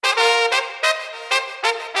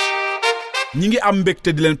ñi ngi am mbégte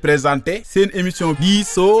di leen présenter seen émission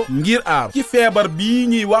Diisoo Ngir Aaru ci feebar bii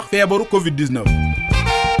ñuy wax feebaru Covid-19.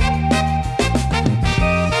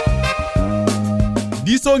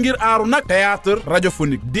 Diisoo Ngir Aaru nag théâtre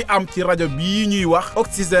radiophonique di am ci rajo bii ñuy wax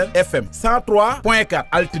Oxygène FM 103.4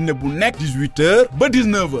 altine bu nekk 18h ba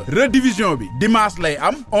 19h rediffusion bi dimanche lay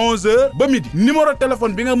am 11h ba midi numéro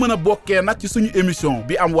téléphone bi nga mën a bokkee nag ci suñu émission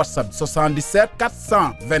bi am WhatsApp 77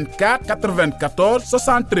 424 94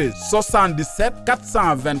 73 77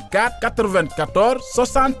 424 94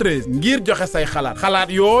 73 ngir joxe say xalaat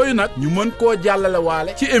yooyu nag ñu mën koo jàllale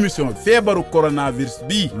waale ci émission bi feebaru coronavirus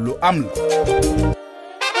bii lu am la.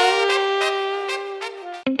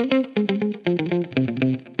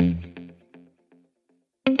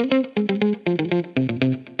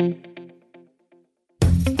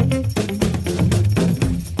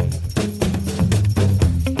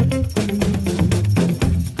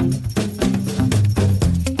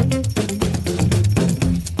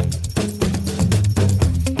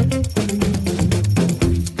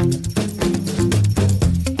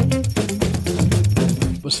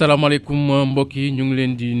 asalaamaaleykum mbokk yi ñu ngi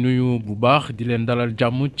leen di nuyu bu baax di leen dalal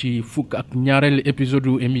jàmm ci fukk ak ñaareel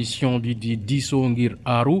épisode émission bi di Diisoo Ngir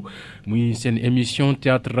Aaru muy seen émission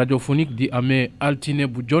théâtre radiophonique di amee altine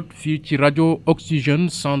bu jot fii ci rajo Oxygène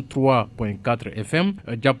 103.4 FM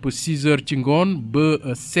jàpp 6 heures ci ngoon ba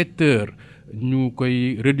 7 heures ñu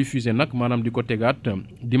koy rediffuser nag maanaam di ko tegaat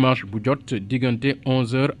dimanche bu jot diggante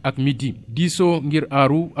 11h ak midi. Diisoo Ngir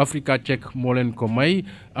Aaru Africa Check moo leen ko may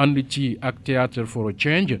ànd ci ak Theatre for a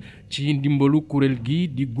Change ci ndimbalu kuréel gi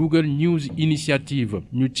di Google News Initiative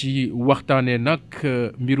ñu ci waxtaanee nag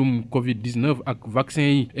mbirum Covid-19 ak vaccin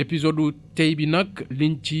yi. épisode tey bi nag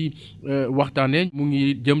liñ ci waxtaanee mu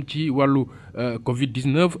ngi jëm ci wàllu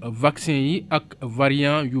Covid-19 vaccin yi ak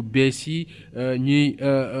variant yu bees yi ñuy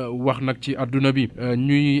wax nag ci àdduna bi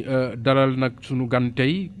ñuy dalal nag sunu gan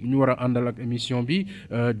tey ñu war a àndal ak émission bi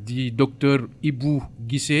di docteur Ibou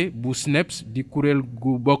Guissé bu SNEPS di kuréel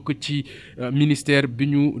gu bokk ci ministère bi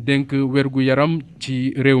ñu dénk wérgu yaram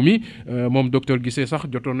ci réew mi moom docteur Guissé sax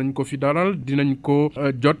jotoon nañ ko fi dalal dinañ ko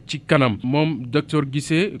jot ci kanam moom docteur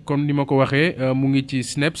Guissé comme ni ma ko waxee mu ngi ci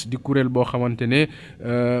SNEPS di kuréel boo xamante ne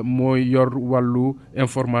mooy yor wàllu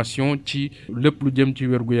information ci lépp lu jëm ci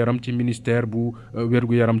wérgu yaram ci ministère bu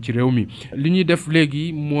wérgu yaram ci réew mi. li ñuy def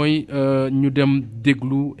léegi mooy ñu dem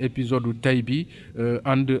déglu épisode tay bi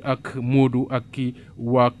ànd ak Modou ak ki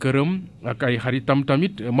waa këram ak ay xaritam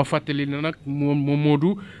tamit ma fàttali na nag moom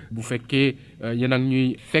Modou bu fekkee yéen ak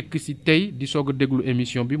ñuy fekk ci tey di soog a déglu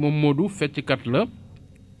émission bi moom Modou fecckat la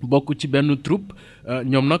bokk ci benn troupe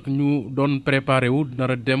ñoom nag ñu doon préparé wu nar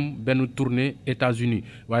a dem benn tournée États-Unis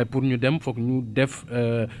waaye pour ñu dem foog ñu def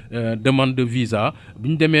demande de visa bi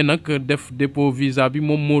ñu demee nag def dépôt visa bi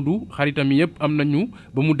moom Modou xaritam yëpp am nañu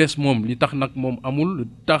ba mu des moom li tax nag moom amul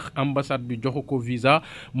tax ambassade bi joxu ko visa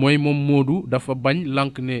mooy moom Modou dafa bañ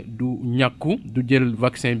lànk ne du ñàkku du jël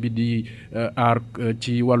vaccin bi di aar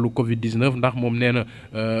ci wàllu Covid-19 ndax moom nee na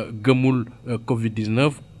gëmul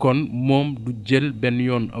Covid-19 kon moom du jël benn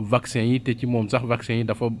yoon vaccin yi te ci moom sax vaccin yi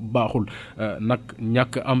dafa baaxul nag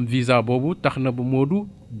ñàkk am visa boobu tax na ba Modou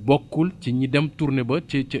bokkul ci ñi dem tournée ba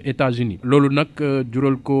ci États-Unis loolu nag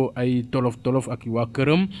jural ko ay tolof ak waa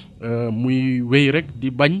këram muy wéy rek di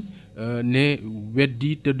bañ ne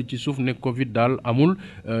weddi tëdd ci suuf ne Covid daal amul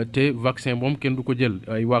te vaccin moom kenn du ko jël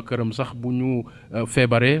ay waa këram sax bu ñu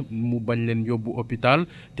feebaree mu bañ leen yóbbu hôpital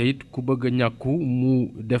te it ku bëgg a ñàkku mu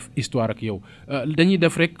def histoire ak yow dañuy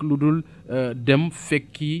def rek lu dul dem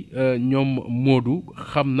fekki ñoom Modou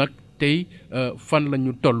xam nag tey fan la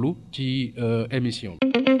ñu toll ci émission.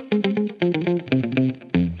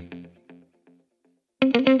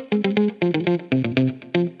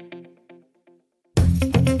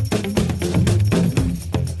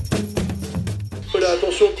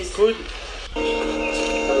 Attention, petite coude.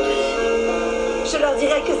 Je leur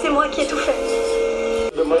dirai que c'est moi qui ai tout fait.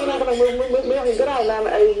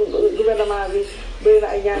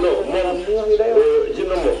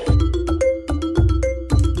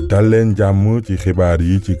 dal leen jàmm ci xibaar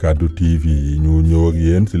yi ci Kaddu TV yi ñu ñëw ak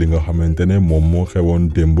yéen ci li nga xamante ne moom moo xewoon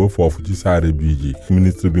démb foofu ci saare bii ji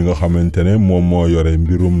ministre bi nga xamante ne moom moo yore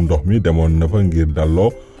mbirum ndox mi demoon na fa ngir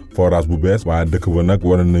dalloo forage bu bees waa dëkk ba nag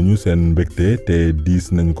wane nañu seen mbégte te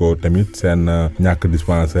diis nañ ko tamit seen ñàkk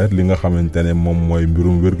dispensaire li nga xamante ne moom mooy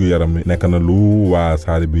mbirum wér-gu-yaram mi nekk na lu waa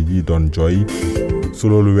saare bi ji doon jooy su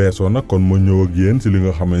loolu weesoo nag kon ma ñëw ak yéen ci li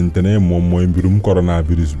nga xamante ne moom mooy mbirum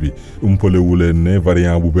coronavirus bi umpale wu leen ne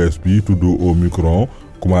variant bu bees bi tudd Omicron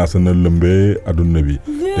commencé na lëmbee adduna bi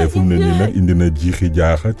te fu mu ne nii nag indi na jiixi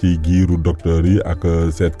jaaxa ci giiru docteur yi ak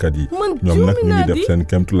seetkat yi ñoom nag ñu ngi def seen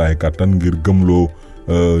kéemtulaay kàttan ngir gëmloo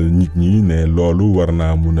nit ñi ne loolu war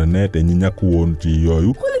naa mun a ne te ñi ñàkk woon ci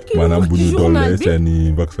yooyu maanaam bu ñu dollee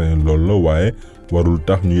seeni vaccin loolu la waaye warul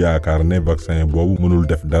tax ñu yaakaar ne vaccin boobu mënul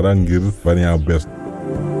def dara ngir variant bees.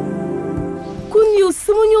 kon yow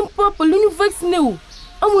sama ñoom papa lu ñu vacciné wu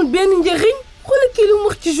amul benn njëriñ xoolal kii lu mu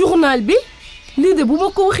wax ci journal bi lii de bu ma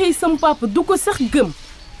ko waxee sama papa du ko sax gëm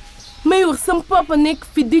may wax sama papa nekk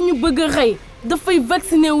fi di ñu bëgg a rey dafay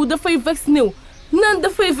vacciné wu naan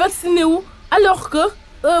dafay vacciné wu alors que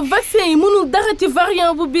vaccin yi mënul dara ci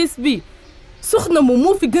variant bu bees bi soxna moom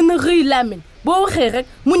moo fi gën a rëy làmmiñ boo waxee rek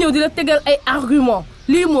mu ñëw di la tegal ay argument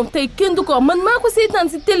lii moom tey kenn du ko man maa ko seetaan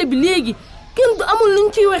si télé bi léegi kenn du amul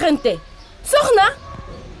luñ ciy werante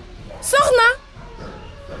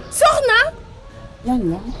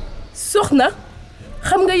soxna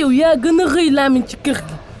xam nga yow yaa gën a rëy làmmiñ ci kër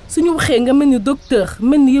gi suñu waxee nga mel ni docteur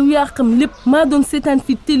mel ni yow yaa xam lépp maa doon seetaan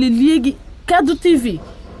fi télé léegi Kaddu TV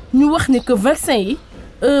ñu wax ne que vaccin yi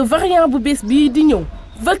variant bu bees bii di ñëw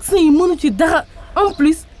vaccin yi mënu ci dara en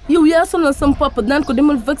plus yow yaa sonal sam papa naan ko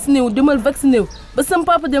demal vacciné wu ba sam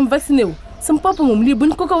papa dem vacciné wu sam papa moom lii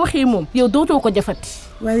buñ ko waxee moom yow dootoo ko jafati.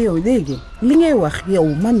 waaye yow léegi li ngay wax yow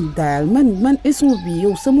man daal man instant bi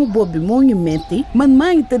yow sama bopp bi moo ngi metti man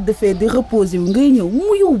maa ngi tëdd fee di reposer wu ngay ñëw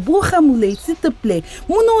mu yow boo xamulee s'il te plaît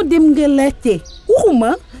mënoo dem nga laajte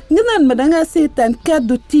waxuma nga naan ma dangaa seetaan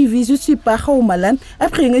Kaddu TV je suis pas xawma lan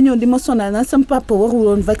après nga ñëw di ma sonal na sam papa warul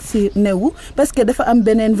woon vacciné wu parce que dafa am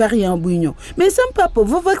beneen variant buy ñëw mais sam papa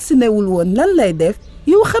bu vacciné wul woon lan lay def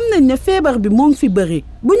yow xam nañ ne feebar bi moo ngi fi bëri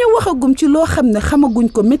bu ñu waxagum ci loo xam ne xamaguñ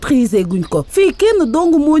ko maîtriser guñ ko fii kenn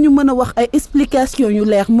dong moo ñu mën a wax ay explication yu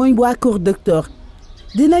leer mooy waa kër docteur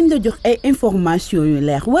dinañ la jox ay information yu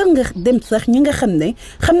leer war nga dem sax ñi nga xam ne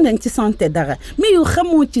xam nañ ci santé dara mais yow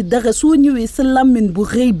xamoo ci dara soo ñëwee sa lamine bu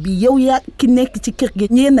rëy bi yow yaa ki nekk ci kër gi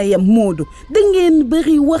ñeen a yem moodu da ngeen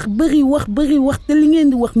bëri wax te li ngeen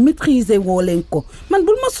di wax maîtriser woo leen ko man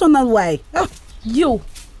bul ma sonal waaye yow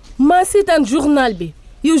maa seetaan journal bi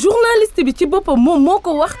yow journaliste bi ci boppam moom moo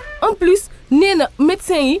ko wax en plus nee na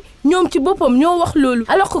médecin yi ñoom ci boppam ñoo wax loolu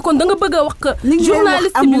alors que kon da nga bëgg a wax que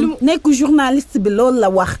journaliste bi lu nekk journaliste bi loolu la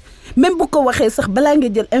wax même bu ko waxee sax balaa nga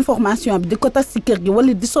jël information bi di ko tas ci kër gi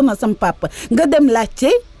wala di sonal sam papa nga dem laajte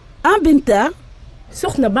Binta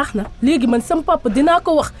soxna baax na léegi man sam papa dinaa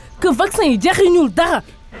ko wax que vaccin yi jariñul dara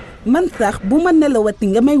man sax bu ma nelawati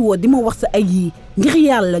nga may woo di ma wax sa ay yii ngir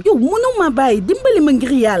yàlla yow mënoo ma bàyyi dimbali ma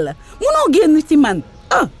ngir yàlla mënoo génn ci man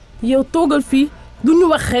yow toogal fii du ñu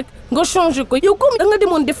wax rek nga changé ko yow comme da nga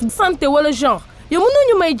demoon def santé wala genre yow mënoo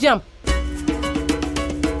ñu may jàmm.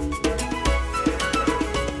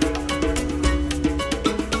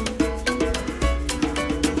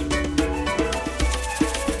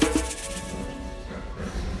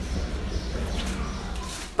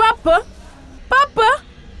 papa.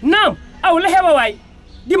 naam aw la xew a waay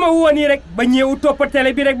di ma woo nii rek ba ñëw toppa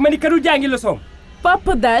télé bi rek ma ni kadu jàngi la soom.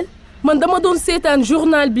 papa daal man dama doon seetaan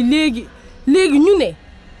journal bi léegi ñu ne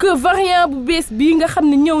que variant bu bees bii nga xam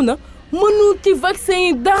ne ñëw na mënul ci vaccin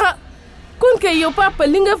yi dara kon kay yow papa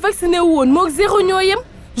li nga vacciné woon moog zéro ñoo yem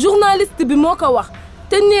journaliste bi moo ko wax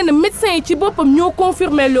te nee na médecin yi ci boppam ñoo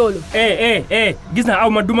confirmé loolu. gis naa aw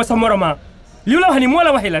ma duma sa moroma li la wax ni moo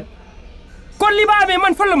la waxi lan kon li ba amee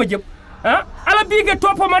man fan la ma jëm ala bii nga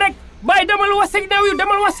topp ma rek bàyyi demal wax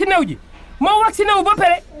si new ji ma wax si new ba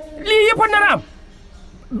pare lii yëpp a nar a am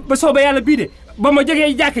ba soobee yàlla bii de ba ma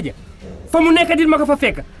jógee jàkka ja fa mu nekk din ma ko fa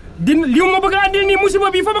fekk li ma bëgg a andil nii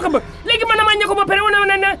musiba bii fa ma ko bëgg léegi man damaa ñàkk ba pare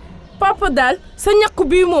wane na papa daal sa ñàkku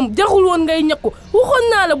bii moom jaxul woon ngay ñàkku waxoon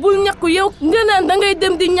naa la bul ñàkku yow nga naan da ngay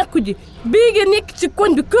dem di ñàkku ji bii nga nekk ci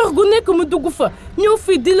koñ bi kër gu nekk mu dugg fa ñëw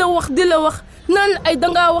fii di la wax naan ay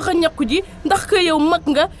dangaa wax a ñàkku ji ndax que yow mag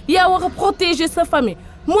nga yaa war a protéger sa famille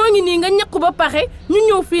moo ngi nii nga ñàkku ba pare ñu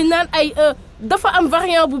ñëw fii naan ay dafa am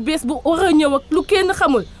variant bu bees bu war a ñëw ak lu kenn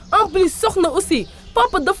xamul en plus soxna aussi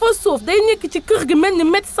papa dafa soof day nekk ci kër gi mel ni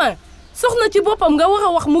médecin soxna ci boppam nga war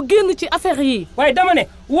a wax mu génn ci affaire yi. waaye dama ne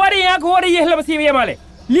war a yéex la ba si yemale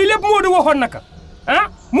lii lépp Modou waxoon naka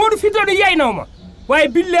Modou fi doon yaay naw ma waaye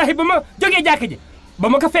billaahi ba ma jógee jàkk ji ba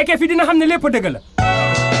ma ko fekkee fi dina xam ne lépp dëgg la.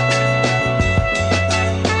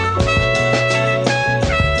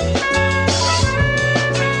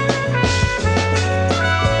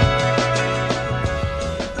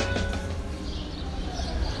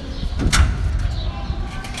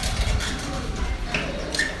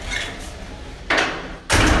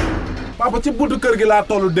 papa ci buntu kër gi laa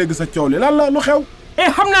tollu dégg sa coow li lan la lu xew.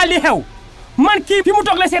 xam naa li xew man kii fi mu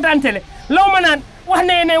toog la seetaan télé law ma naan wax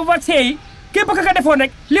ne vaccin yi képp ka defoon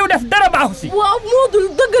rek liw def dara baaxu si. waaw Modou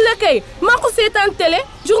dëgg la kay maa ko seetaan télé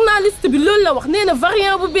journaliste bi loolu la wax nee na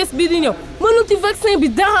variant bu bees bi di ñëw mënul ci vaccin bi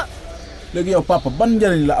dara. léegi yow papa ban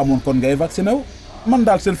njëriñ la amoon kon ngay vacciné wu man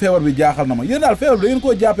daal seen feebar bi jaaxal na ma yéen daal feebar bi da ngeen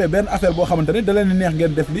koo jàppee benn affaire boo xamante ne da leen di neex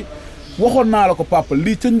ngeen def li waxoon naa la ko papa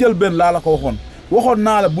lii ca njëlbeen laa la ko waxoon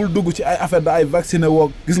naa la bul dugg ci ay affaire da ay vacciné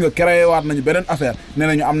woo gis nga créé waat nañu beneen affaire nee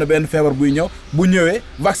nañu am na benn feebar buy ñëw bu ñëwee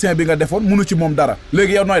vaccin bi nga defoon mënu ci moom dara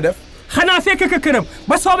léegi yow nooy def xanaa fekk ka këram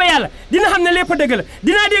ba soobee yàlla dina xam ne lépp dëgg la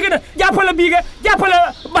dinaa dégg na jàppala bii nga jàppala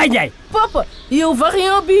Baye Ndiaye papa yow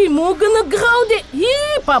variant bi moo gën a garaaw de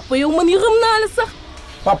yii papa yow man yërëm naa la sax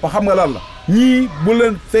papa xam nga lan la ñii bu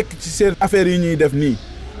leen fekk ci seen affaire yi ñuy def nii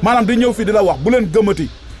maanaam di ñëw fii di la wax bu leen gëmati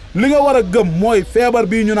li nga war a gëm mooy feebar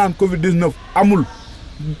bii ñu naan Covid-19 amul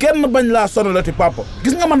kenn bañ laa sonalati papa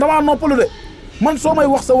gis nga man damaa noppalu de man soo may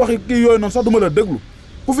wax sa waxi kii yooyu noonu sax du ma la déglu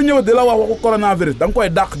ku fi ñëwee di la wax waxu coronavirus da nga koy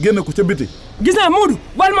dàq génne ko ca biti. gis naa Modou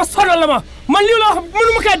wal ma sonal la ma man lii la wax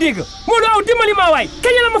mënu ma kaa dégg Modou aw dimbali maa waay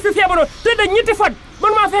kañ la ma fi feebaroon te da ñetti fan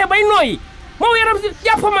man maa fexe bay nooyi moo yaram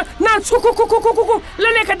jàpp ma naan sukukukukuku la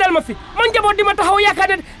nekk dal ma fi man njaboot di ma taxaw yaakaar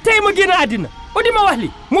ne tey ma génn àddina o di ma wax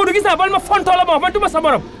li Modou gis naa bal ma fontoo la ma wax man du ma sa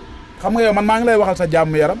borom xam nga yow man maa ngi lay waxal sa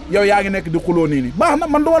jàmm yaram yow yaa ngi nekk di xuloo nii nii baax na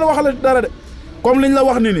man du ma la waxal dara de comme liñ la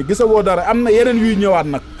wax nii nii gisawoo dara am na yeneen yuy ñëwaat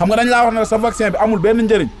nag xam nga dañ laa wax ne sa vaccin bi amul benn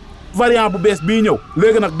njëriñ variant bu bees bii ñëw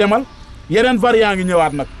léegi nag demal yeneen variant ngi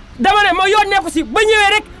ñëwaat nag dama ne ma yoon nekku si ba ñëwee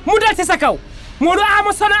rek mu dal si sa kaw Modou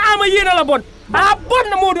ama sona ama yéena la bon a bon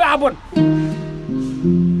na Modou a bon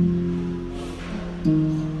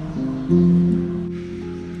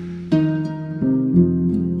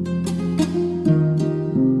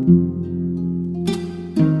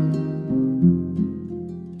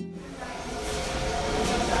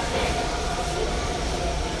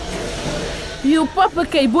yow papa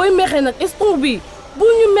kay booy mexe nag instant bi bu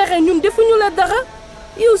ñu mexe ñun defuñu la dara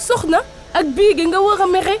yow soxna ak biige nga war a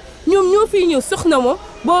mexe ñoom ñoo fiy ñëw soxna moom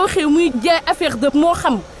boo waxee muy jaay affaire de moo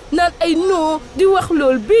xam naan ay non di wax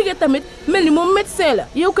loolu biige tamit mel ni moom médecin la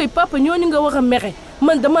yow koy papa ñooñu nga war a mexe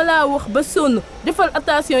man dama laa wax ba sonn defal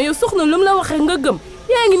attention yow soxna lu mu la waxee nga gëm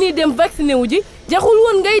yaa ngi nii dem vacciné wu ji jaxul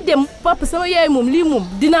woon ngay dem papa sama yaay moom lii moom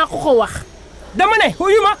dinaa ko wax dama ne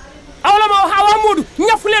wuyu ma aw la ma wax awa Modou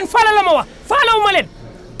ñafu leen fala la ma wax faalawu ma leen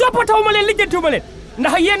toppatawu ma leen lijjantiwu ma leen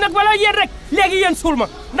ndax yéen nag wala yéen rek léegi yéen suul ma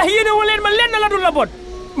ndax yéene wa leen ma lenn la dul la bon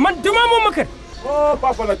man duma moom ma kër oh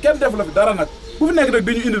papa nag kenn def la fi dara nag bu fi nekk nag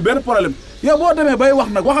dañu indil benn problème yow boo demee bay wax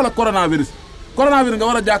nag waxal ak coronavirus nga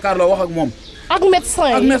war a jàkkaarloo wax ak moom ak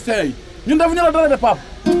médecin yi ñun defuñu la dara de papa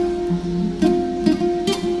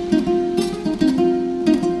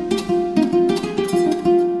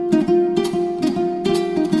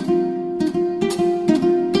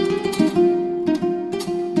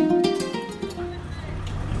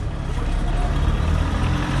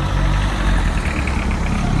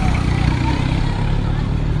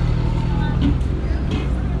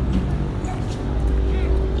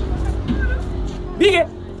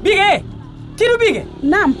Bige tiru Bige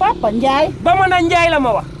naam papa Ndiaye ba ma na Ndiaye la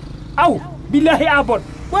ma wax aw billahi a bon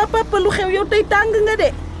waa papa lu xew yow tey tàng nga de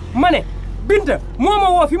ma ne Binta moo ma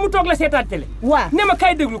woo fi mu toog la seetaan télé waa ne ma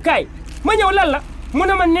kaay déglu kaay ma ñëw lan la mu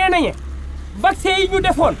ne ma nee nañe vaccin yi ñu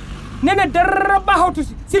defoon nee na dara baaxatu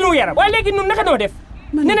si lu yaram waaye léegi nun naka noo def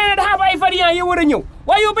nee na dafa am ay variant yi war a ñëw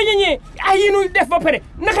waaye yow bañ a ñëwee ay yi nu def ba pare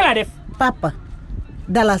naka laa def papa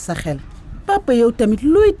dalal sa xel papa yow tamit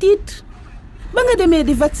looy tiit ba nga demee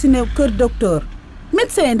di vacciné wu kër docteur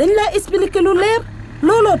médecin dañ laa expliqué lu leer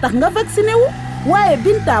looloo tax nga vacciné wu waaye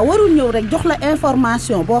Binta warul ñëw rek jox la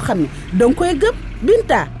information boo xam ne danga koy gëm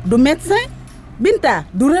Binta du médecin Binta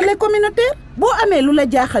du relais communautaire boo amee lu la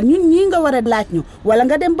jaaxal ñun ñii nga war a laaj ñu wala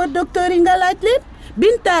nga dem ba docteur yi nga laaj leen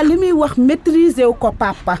Binta li muy wax maîtriser wu ko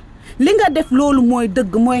papa li nga def loolu mooy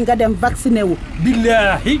dëgg mooy nga dem vacciné wu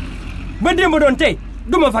billahi ba démb doon tey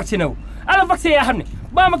du ma vacciné wu ala vaccin yaa xam ne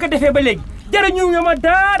baa ma ko defee ba léegi jariñu ma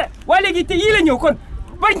dara waaye léegi te yii la ñëw kon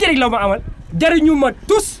ban njëriñ la ma amal jariñu ma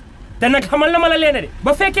tus te nag xamal na ma la leen de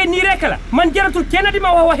ba fekkee nii rek la man jaratul kenn di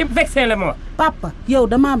ma wax waxi vaccin la ma wax papa yow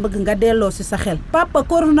damaa bëgg nga delloo si sa xel papa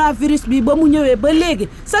coronavirus bi ba mu ñëwee ba léegi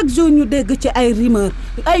chaque jour ñu dégg ci ay rumeur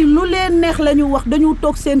ay lu leen neex la ñu wax dañu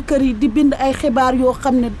toog seen kër yi di bind ay xibaar yoo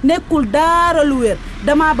xam ne nekkul dara lu wér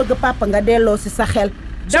damaa bëgg papa nga delloo si sa xel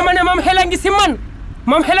dama ne moom xel a ngi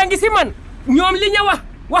si man ñoom li ñu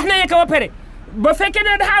wax nañu ko ba pare ba fekkee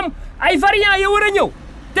ne dafa am ay variant yi war a ñëw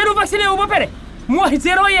te du vacciné wu ba pare mu wax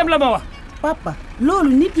zéro yem la ma wax papa loolu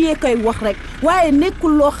nit yee koy wax rek waaye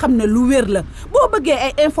nekkul loo xam ne lu wér la boo bëggee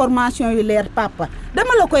ay information yu leer papa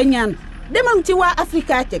dama la koy ñaan demal ci waa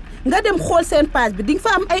Africa Check nga dem xool seen page bi di nga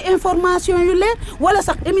fa am ay information yu leer wala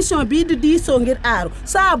sax émission bii di diisoo ngir aaru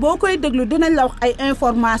saa boo koy déglu dinañ la wax ay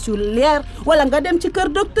information leer wala nga dem ci kër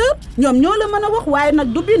docteur ñoom ñoo la mën a wax waaye nag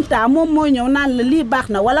du Binta moom mooy ñëw naan la lii baax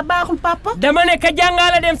na wala baaxul papa. dama ne ka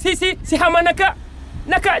jàngaala dem si xama naka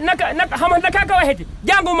xama naka ka waxeti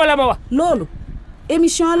jànguma la ma wax. loolu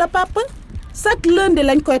émission la papa chaque lundi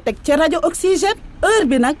lañ koy teg ci rajo Oxygène heure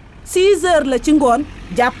bi nag 6 heures la ci ngoon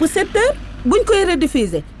jàpp 7 heures buñ koy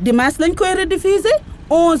rediffuser dimanche lañ koy rediffuser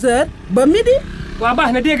 11 heures ba midi. waaw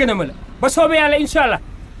baax na dégg na ma la ba soobee yàlla incha allah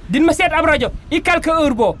din ma seet ab rajo i quelque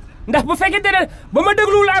heure boo ndax bu fekkee ne ba ma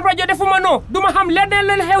dégluwul ab rajo defuma non du ma xam leneen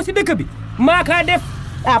la xew si dëkk bi maa kaa def.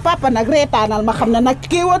 ah papa nag reetaanal ma xam ne nag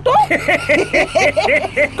kii watoo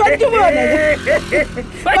kon jubóo nañu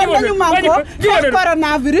kon nañu man ko xeex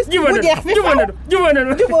coronavirus bu jeex fi jubóo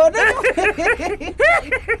nañu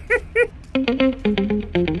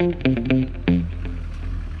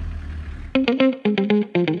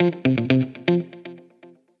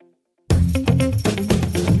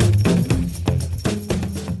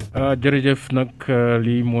jërëjëf nag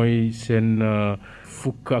lii mooy seen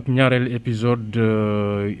fukk ak ñaareel épisode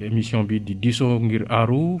émission bi di Diisoo Ngir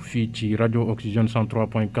Aaru fii ci rajo Oxygène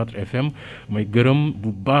 103.4 FM may gërëm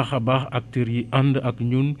bu baax a baax acteurs yi ànd ak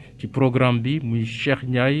ñun ci programme bi muy Cheikh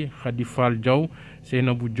Ndiaye Khady Fall Diaw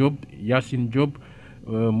Seynabou Diop Yacine Diop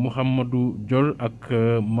Mouhamadou Diol ak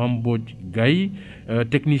Mambodj Gaye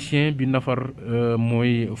technicien bi nafar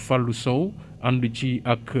mooy Fallou Sow ànd ci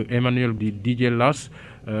ak Emmanuel di DJ Las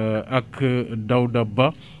ak Daouda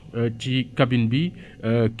Ba ci cabine bi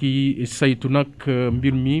kii saytu nag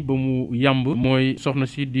mbir mi ba mu yàmb mooy soxna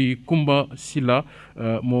si di Kumba Silla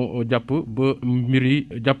moo jàpp ba mbir yi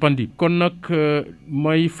jàppandi kon nag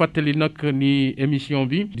may fàttali nag ni émission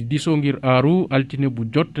bi di Diisoo Ngir Aaru altine bu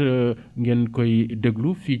jot ngeen koy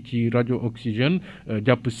déglu fii ci rajo Oxygène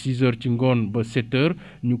jàpp 6 heures ci ngoon ba 7 heures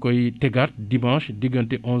ñu koy tegaat dimanche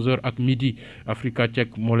diggante 11 heures ak midi Africa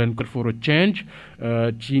Check moo leen ko for a change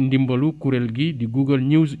ci ndimbalu kuréel gi di Google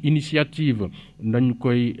News Initiative nañ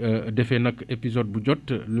koy defee nag épisode bu jot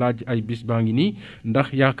laaj ay bis baa ngi nii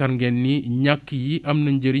ndax yaakaar ngeen ni ñàkk yi am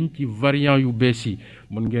na njëriñ ci variant yu bees yi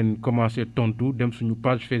mën ngeen commencer tontu dem suñu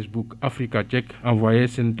page Facebook Africa Check envoyé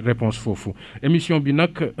seen réponse foofu émission bi nag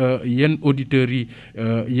yéen auditeurs yi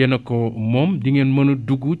yéen a ko moom di ngeen mën a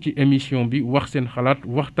dugg ci émission bi wax seen xalaat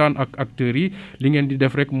waxtaan ak acteurs yi li ngeen di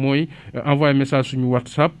def rek mooy envoyé message suñu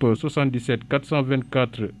WhatsApp 77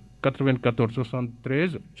 424 94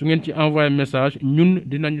 73 su ngeen ci envoyé message ñun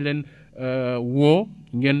dinañ leen woo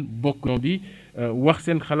ngeen bokk bi wax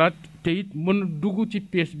seen xalaat te it mën a dugg ci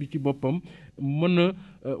pièce bi ci boppam mën a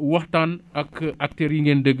waxtaan ak acteurs yi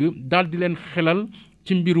ngeen dëgg daal di leen xelal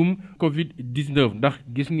ci mbirum Covid-19 ndax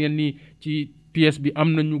gis ngeen ni ci pièce bi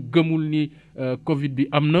am na ñu gëmul ni Covid bi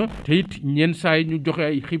am na te it ñenn saa yi ñu joxe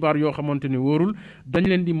ay xibaar yoo xamante ne wóorul dañ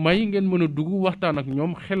leen di may ngeen mën a dugg waxtaan ak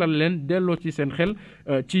ñoom xelal leen delloo ci seen xel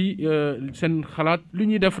ci seen xalaat lu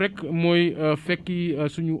ñuy def rek mooy fekki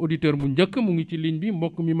suñu auditeur bu njëkk mu ngi ci ligne bi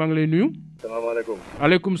mbokk mi maa ngi lay nuyu. salaamaaleykum.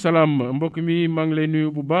 aleykum salaam mbokk mi maa ngi lay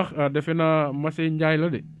nuyu bu baax defe naa Massey Ndiaye la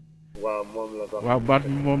de. waaw moom la sax. waaw baat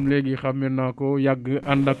bi moom léegi xàmme naa ko yàgg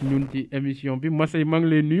ànd ak ñun ci émission bi Massey maa ngi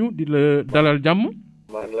lay nuyu di la dalal jàmm.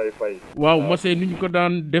 maa ngi lay fay. waaw Massey ni ñu ko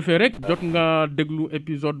daan defee rek jot nga déglu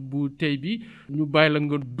épisode bu tey bi ñu bàyyi la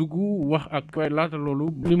nga dugg wax ak waaye laata loolu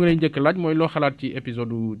li ma lay njëkk laaj mooy loo xalaat ci épisode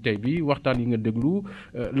bu tey bi waxtaan yi nga déglu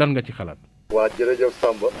lan nga ci xalaat. waa jërëjëf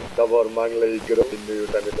Samba d'abord maa ngi lay gërëm di nuyu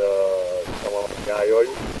tamit sama gaa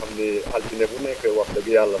yooyu xam ni altine bu nekk wax dëgg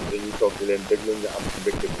yàlla dañuy toog di leen déglu ñu am ci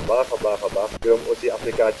mbégte bu baax a baax gërëm aussi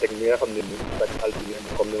Africa Check mi nga xam ne ni chaque altine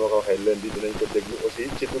comme ni ma ko waxee lundi dinañ ko déglu aussi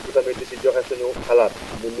ci dugg tamit di si joxe suñu xalaat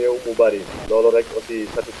mu néew mu bari loolu rek aussi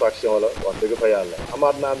satisfaction la wax dëgg fa yàlla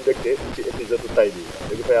amaat naa mbégte ci épisode tay bi wax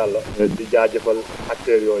dëgg fa yàlla di jaajëfal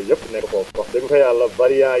acteurs yooyu yëpp nekk foofu wax dëgg fa yàlla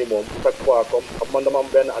variant yi moom chaque fois comme xam man dama am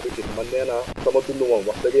benn habitude man nee naa sama dund moom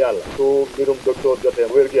wax dëgg yàlla su mbirum docteur jotee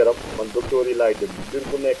wér-gu-yaram man docteur yi laay déglu mbir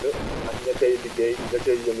bu nekk ak ña cay liggéey ña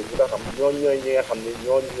cay yëngu ñi nga xam ñooñ ñooy ñi nga xam ni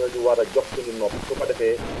ñooñu war a jox suñu nopp su ko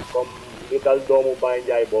defee comme li dal doomu Baye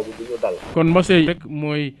Ndiaye boobu du ñu dal. kon Massey rek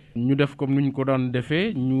mooy ñu def comme ni ñu ko daan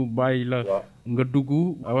defee ñu bàyyi la nga dugg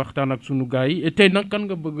waxtaan ak sunu gars yi tey nag kan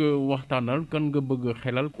nga bëgg waxtaanal kan nga bëgg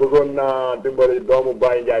xelal. bëggoon naa dimbali doomu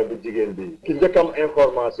Baye Ndiaye bu jigéen bi ki njëkkam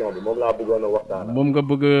information bi moom laa bëggoon a waxtaanal. moom nga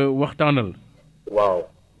bëgg waxtaanal.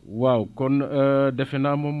 waaw kon defe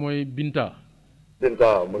naa moom mooy Binta.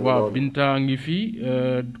 waaw Binta ngi fii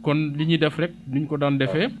kon li ñuy def rek ni ñu ko daan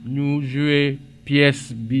defee. ñu jouer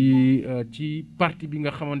pièce bi ci partie bi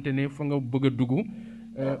nga xamante ne fa nga bëgg a dugg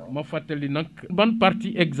ma fàttali nag ban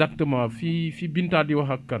partie exactement fi Binta di wax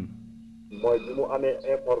ak kan. mooy bi mu amee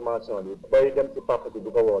information bi bay dem ci papa ji du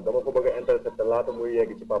ko woo dama ko bëgg a intercepter laata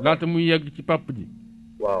muy yegg ci papa ji.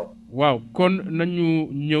 waaw kon nañu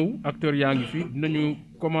ñëw acteur yaa ngi fi dinañu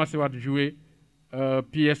commencé waat jouer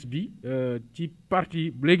pièce bi ci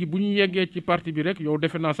partie léegi bu ñu yeggee ci partie bi rek yow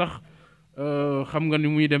defe naa sax xam nga ni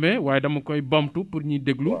muy demee waaye dama koy bamtu pour ñuy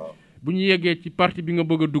déglu bu ñu yeggee ci partie bi nga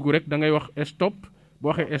bëgg a dugg rek da ngay wax stop boo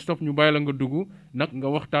waxee stop ñu bàyyi la nga dugg nag nga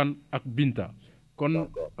waxtaan ak Binta kon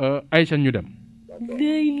Aïcha ñu dem.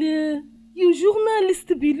 léegi yow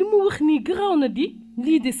journaliste bi li mu wax nii garaaw na di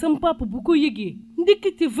lii de sam papa bu ko yëgee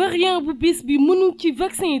ndekete variant bu bees bi mënul ci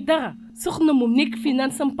vaccin yi dara soxna moom nekk fii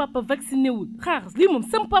naan sam papa vacciné wul xaar lii moom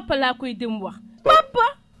sam papa laa koy dem wax papa.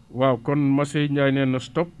 waaw kon Massey Ndiaye nee na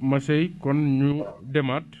stop Massey kon ñu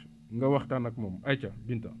demaat nga waxtaan ak moom Aïcha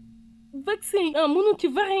Binta. vaccin yi mënul ci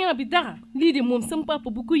variant bi dara lii de moom sam papa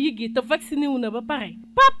bu ko yëgee te vacciné wu na ba pare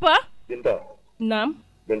papa. Binta. naam.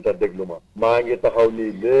 Binta déglu ma maa ngi taxaw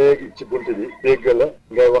nii léegi ci bunt bi dégg la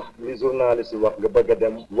ngay wax li journaliste yi wax nga bëgg a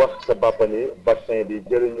dem wax sa papa ni vaccin bi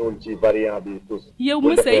jëriñuwul ci variant bi tous. yow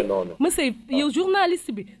Massey yow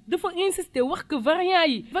journaliste bi dafa insister wax que variant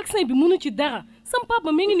yi vaccin bi mënu ci dara sam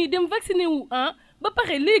papa mi ngi nii dem vacciné wu ba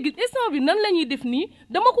pare léegi instant bi nan la ñuy def nii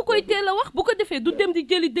dama ko koy teel a wax bu ko defee du dem di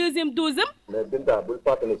jëli deuxième dose am. mais Binta bul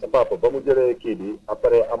fàttali sa papa ba mu jëlee kii bi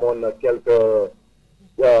après amoon na quelques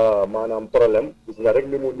maanaam problème gis nga rek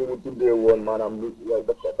ni mu dundee woon maanaam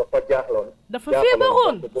dafa jaaxloon. dafa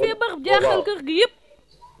feebar jaaxal kër gi yëpp.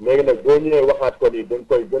 léegi nag boo ñëwee waxaat ko ni dañ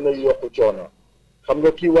koy gën a yokku coono xam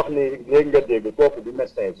nga kii wax ni léegi nga dégg kooku du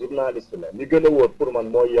médecin journaliste la li gën a wóor pour man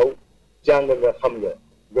mooy yow jàng nga xam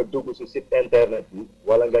nga dugg si site internet bi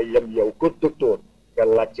wala nga yem yow ko docteur nga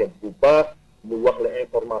laajte bu baax mu wax la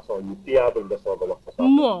information yu fiable nga soog a wax sa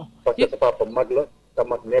papa. parce que sa papa mag la. te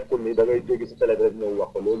mag nekkul ni da ngay dégg ci télé rek ñëw wax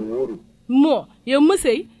ko loolu wóorul. yow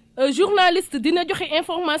Massey journaliste dina joxe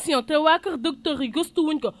information te waa kër docteur yi gëstu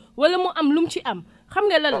wuñ ko wala mu am lu mu ci am xam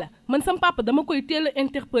nga lan la man sam papa dama koy teel a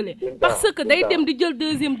interpeller parce que day dem di jël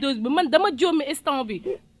deuxième dose bi man dama jommi instant bi.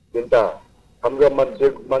 Binta xam nga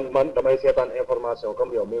man damay seetaan information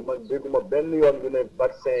comme yow mais man dégguma benn yoon ñu ne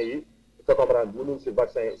vaccin yi sa comprendre mënul ci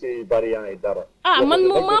vaccin ci variant yi dara. man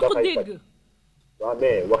moom maa ko dégg. waaw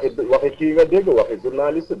mais waxi kii nga dégg waxi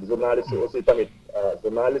journaliste aussi tamit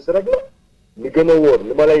journaliste rek la li gën a wóor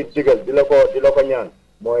li ma lay digal di la ko ñaan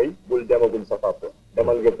mooy bul demagum sa papa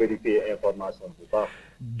demal nga vérifier information bu baax.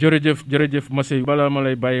 jërëjëf Massey balaa ma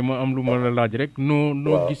lay bàyyi ma am lu ma la laaj rek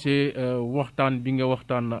noo gisee waxtaan bi nga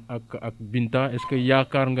waxtaan ak Binta est-ce que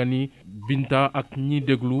yaakaar nga ni Binta ak ñi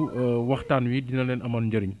déglu waxtaan wi dina leen amal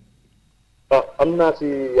njëriñ. am naa si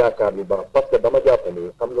yaakaar bu baax parce que dama jàpp ni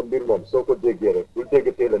xam nga mbir moom soo ko déggee rek bul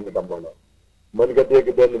dégg teel a ni dama la mën nga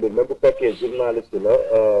dégg benn mbir même bu fekkee journaliste la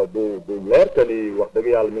bu leer que ni wax dëgg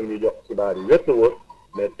yàlla mi ngi ñuy jox xibaar yi wér wóor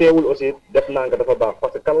mais teewul aussi def naa nga dafa baax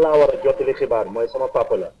parce que kan laa war a jottali xibaar mooy sama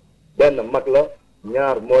papa la benn mag la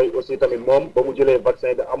ñaar mooy aussi tamit moom ba mu jëlee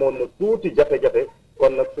vaccin bi amoon na tuuti jafe-jafe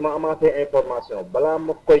kon nag su ma amaatee information balaa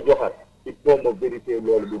ma koy joxaat il faut ma vérifier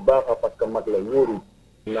loolu bu baax parce que mag la wóorul.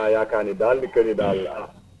 naa yaakaar ni daal ni kër yi daal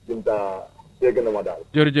Binta dégg na ma daal.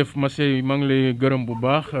 jërëjëf Massey maa ngi lay gërëm bu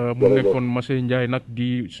baax. mu nekkoon Massey Ndiaye nag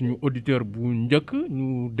di suñu auditeur bu njëkk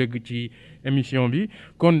ñu dégg ci émission bi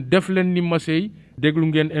kon def leen ni Massey déglu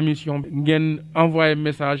ngeen émission bi ngeen envoyé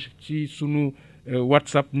message ci sunu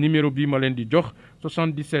WhatsApp numéro bi ma leen di jox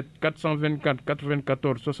 77 424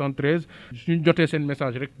 94 73 suñu jotee seen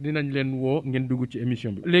message rek dinañ leen woo ngeen dugg ci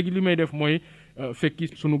émission bi. léegi li may def mooy fekki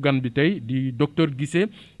sunu gan bi tey di docteur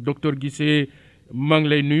Diisoo maa ngi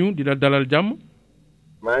lay nuyu di la dalal jàmm.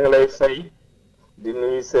 maa ngi lay fay di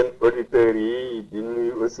nuyu seen auditeurs yi di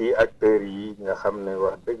nuyu aussi acteurs yi nga xam ne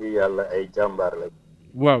wax dëgg yàlla ay jàmbaar la.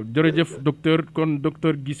 waaw jërëjëf docteur kon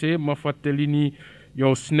docteur Diisoo ma fàttali ni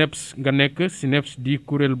yow SNEIPS nga nekk SNEIPS di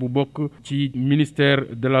kuréel bu bokk ci ministère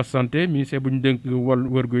de la santé ministère bu ñu dénk wàllu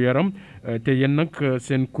wér-gu-yaram te yéen nag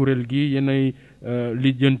seen kuréel gi yéenay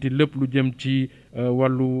lijjanti lépp lu jëm ci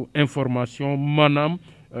wàllu information maanaam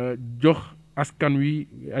jox askan wi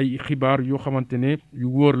ay xibaar yoo xamante ne yu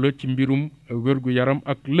wóor la ci mbirum wér-gu-yaram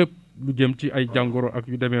ak lépp lu jëm ci ay jàngoro ak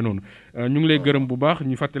yu demee noonu ñu ngi lay gërëm bu baax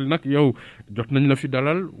ñu fàttali nag yow jot nañ la fi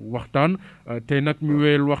dalal waxtaan tey nag ñu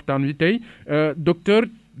wéyal waxtaan wi tey docteur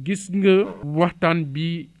gis nga waxtaan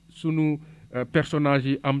bi sunu personnage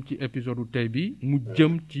yi am ci épisode tey bi mu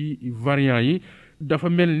jëm ci variant yi dafa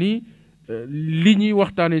mel ni li ñuy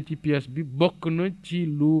waxtaanee ci pièce bi bokk na ci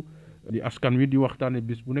lu di askan wi di waxtaanee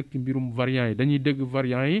bis bu nekk ci mbirum variant yi dañuy dégg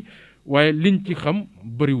variant yi waaye liñ ci xam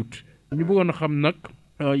bëriwut ñu bëggoon a xam nag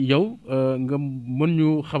yow nga mën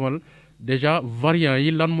ñu xamal déjà variant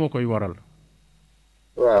yi lan moo koy waral.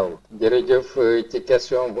 waaw jërëjëf ci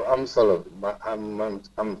question bu am solo ma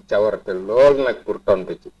am cawarte lool nag pour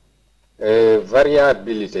tontu ci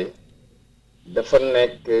variabilité dafa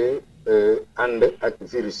nekk ànd ak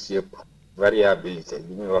virus yëpp variabilité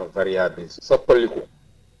li ñuy wax variabilité soppaliku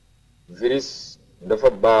virus dafa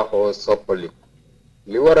baaxoo soppaliku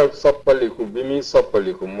li waral soppaliku bi muy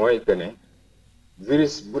soppaliku mooy que ne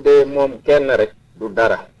virus bu dee moom kenn rek du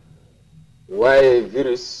dara waaye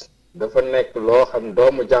virus dafa nekk loo xam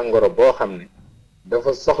doomu jàngoro boo xam ne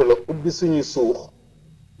dafa soxla ubbi suñu suux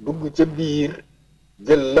dugg ca biir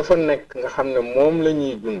jël la fa nekk nga xam ne moom la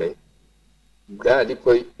ñuy dunde daal di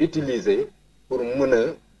koy utiliser pour mën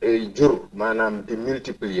a jur maanaam di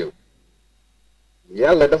multiplier wu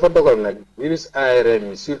yàlla dafa dogal nag virus ARN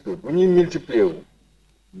yi surtout bu ñuy multiplier wu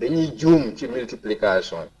dañuy juum ci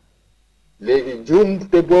multiplication léegi juum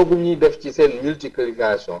te boobu ñuy def ci seen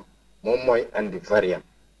multiplication moom mooy andi variant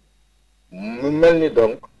mu mel ni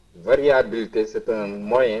donc variabilité c'est un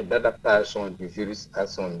moyen d'adaptation du virus à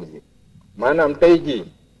son milieu maanaam tey jii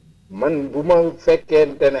man bu ma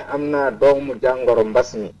fekkente ne am naa doomu jàngoro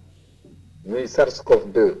mbas mi muy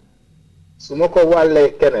SARS-CoV-2 su ma ko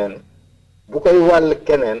wàllee keneen bu koy wàll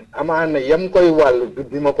keneen amaana yam koy wàll du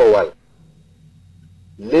bi ma ko wàll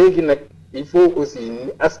léegi nag il faut aussi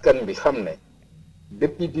ni askan bi xam ne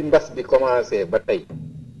depuis bi mbas bi commencé ba tey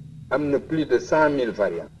am na plus de 100 000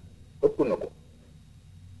 variants ëpp na ko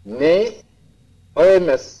mais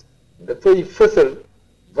OMS dafay fësal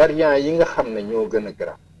variants yi nga xam ne ñoo gën a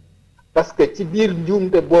grave parce que ci biir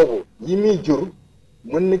njuumte boobu yi muy jur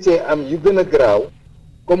mën na cee am yu gën a garaaw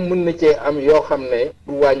comme mën na cee am yoo xam ne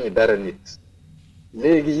du wàññi dara nit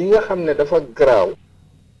léegi yi nga xam ne dafa garaaw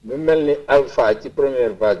mu mel ni alpha ci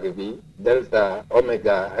première vague bi delta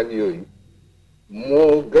oméga ak yooyu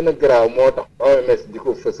moo gën a garaaw moo tax OMS di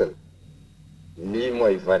ko fësal lii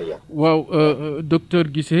mooy variant. waaw docteur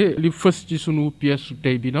Guissé li fës ci sunu pièce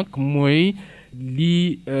tey bi nag mooy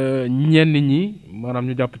lii ñenn ñi maanaam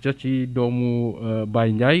ñu jàpp ca ci doomu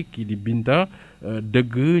Baye Ndiaye kii di Binta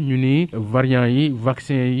dëgg ñu ni variant yi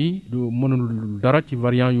vaccin yi du mënul dara ci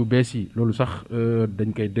variant yu bees yi loolu sax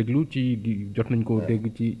dañ koy déglu ci jot nañ ko dégg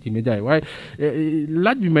ci média yi waaye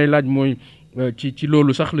laaj bi may laaj mooy ci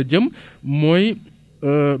loolu sax la jëm mooy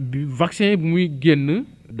bi vaccin bi muy génn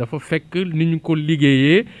dafa fekk ni ñu ko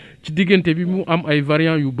liggéeyee ci diggante bi mu am ay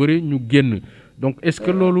variant yu bëri ñu génn donc est-ce que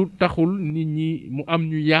loolu taxul nit ñi mu am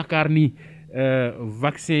ñu yaakaar ni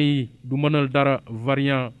vaccin yi du mënal dara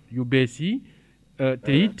variant yu bees yi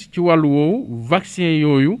te it ci wàllu woowu vaccin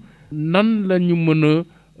yooyu nan la ñu mën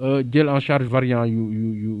a jël en charge variant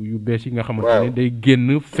yu bees yi nga xamante ne day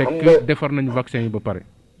génn fekk defar nañu vaccin yi ba pare.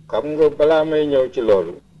 xam nga balaa may ñëw ci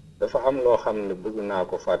loolu dafa am loo xam ne bëgg naa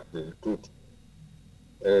ko fàttali tuuti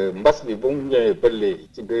mbas bi ba mu ñëwee ba léegi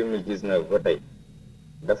ci 2019 ba tey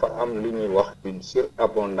dafa am lu ñuy wax une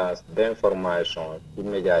surabondance d'information ci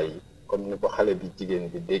médias yi comme ni ko xale bi jigéen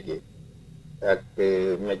bi déggee ak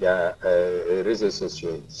médias réseaux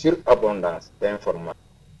sociaux yi surabondance d'information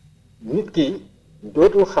nit ki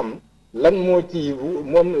dootul xam lan moo ci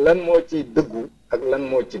dëggu ak lan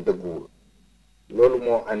moo ci dëgguwul loolu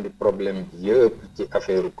moo andi problème bi yëpp ci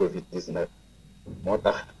affaire Covid-19 moo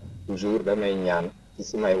tax toujours damay ñaan ci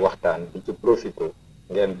samay waxtaan di ci profité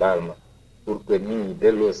ngeen baal ma pour que nit ñi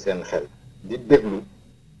delloo seen xel di déglu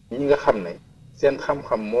ñi nga xam ne seen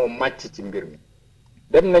xam-xam moo màcc ci mbir mi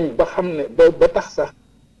dem nañ ba xam ne ba tax sax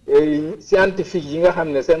scientifique yi nga xam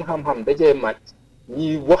ne seen xam-xam dajee màcc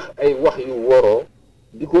ñiy wax ay wax yu woroo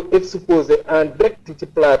di ko exposer en direct ci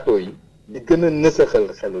plateau yi di gën a nësaxal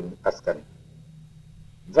xelu askan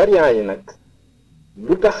variant yi nag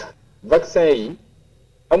lu tax vaccin yi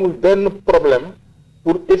amul benn problème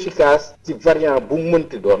pour efficace ci variant bu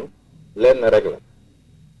mënti doon lenn rek la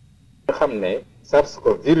nga xam ne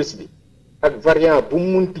SARS-CoV virus bi ak variant bu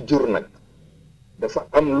mënti jur nag dafa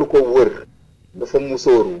am lu ko wër dafa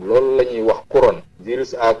musóoru loolu la ñuy wax couronne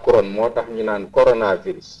virus à couronne moo tax ñu naan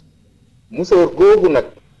coronavirus musóor googu nag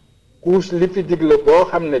couche lipidique la boo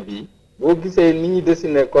xam ne bii boo gisee ni ñuy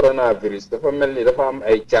dessiné coronavirus dafa mel ni dafa am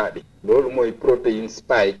ay caabi loolu mooy protéine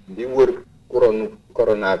spike di wër couronne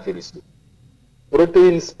coronavirus bi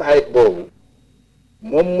protéine spike boobu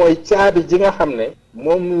moom mooy caabi ji nga xam ne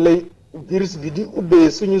moom lay virus bi di ubbee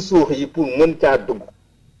suñu suux yi pour mën caa dugg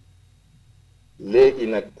léegi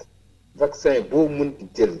nag vaccin boo mënti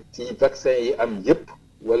jël ci vaccin yi am yépp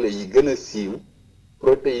wala yi gën a siiw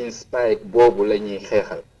protéine spike boobu la ñuy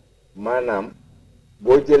xeexal maanaam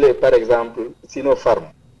boo jëlee par exemple Sinopharm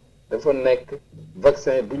dafa nekk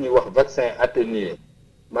vaccin bu ñuy wax vaccin atténué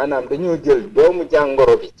maanaam dañoo jël doomu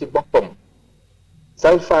jàngoro bi ci boppam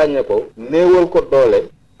salfaañe ko néewal ko doole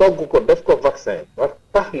togg ko def ko vaccin wax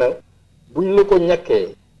tax na buñ la ko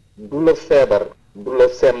ñàkkee du la feebar du la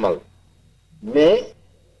semmal mais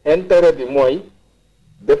intérêt bi mooy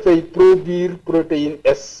dafay produire protéine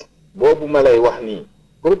S boobu ma lay wax nii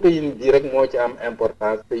protéine bi rek moo ci am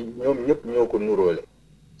importance te ñoom ñëpp ñoo ko nuróole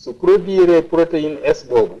su produire protéine S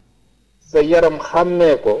boobu sa yaram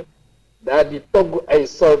xàmmee ko daal di togg ay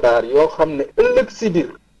soldats yoo xam ne ëllëg si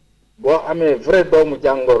biir boo amee vrai doomu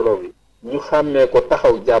jàngoro bi ñu xàmmee ko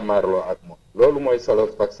taxaw jàmmaarloo ak moom loolu mooy solo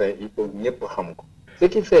vaccin il faut ñëpp xam ko ce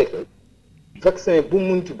qui fait que vaccin bu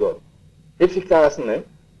munti doon efficace na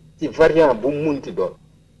ci variant bu munti doon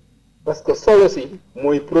parce que solo si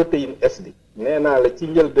mooy protéine S bi nee naa la ci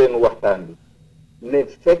njëlbeenu waxtaan bi ne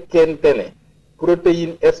fekkente ne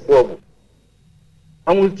protéine S boobu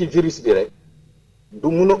amul ci virus bi rek du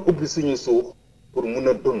mun a ubbi suñu suux pour mun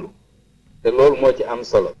a dund te loolu moo ci am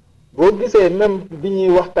solo boo gisee même bi ñuy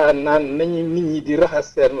waxtaan naan nañu nit ñi di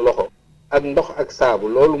raxas seen loxo ak ndox ak saabu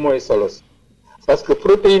loolu mooy solo si parce que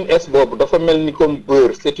protéine S boobu dafa mel ni comme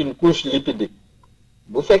beurre c'est une couche lipidique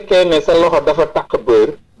bu fekkee ne sa loxo dafa takk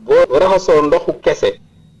beurre boo raxasoo ndoxu kese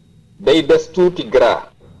day des tuuti gras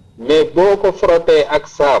mais boo ko frotté ak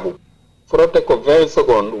saabu frotté ko 20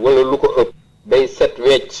 secondes wala lu ko ëpp day set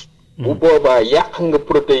wecc bu boobaa yàq nga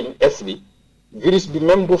protéine S bi virus bi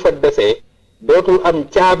même bu fa desee dootul am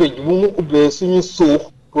caabi bu mu ubbee suñu suux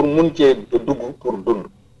pour mun cee dugg pour dund.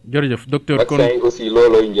 jërëjëf docteur kon vaccin yi aussi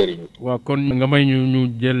loolooy njëriñ. waaw kon nga may ñu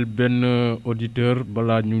jël benn auditeur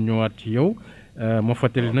balaa ñu ñëwaat ci yow ma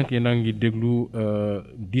fàttali nag yéen a ngi déglu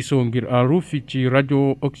Diisoo Ngir Aaru fii ci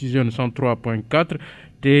rajo Oxygène 103.4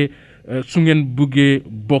 te su ngeen bëggee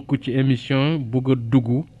bokk ci émission bëgg a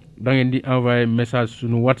dugg da ngeen di envoyer message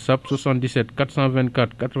suñu WhatsApp 77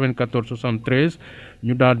 424 94 73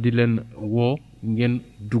 ñu daal di leen woo ngeen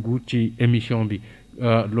dugg ci émission bi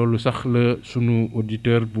loolu sax la sunu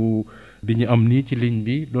auditeur bu bi ñu am nii ci ligne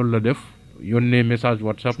bi loolu la def yónnee message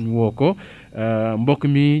WhatsApp ñu woo ko mbokk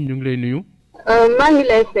mi ñu ngi lay nuyu. maa ngi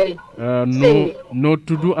lay fay. noo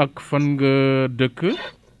tudd ak fan nga dëkk.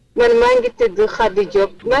 man maa ngi tudd Khady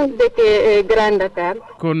Diop maa ngi dëkkee Grand Dakar.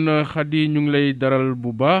 kon Khady ñu ngi lay daral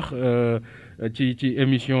bu baax ci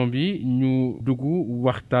émission bi ñu dugg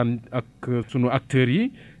waxtaan ak sunu acteurs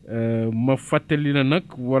yi ma fàttali la nag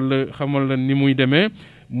wala xamal la ni muy demee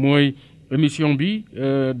mooy émission bi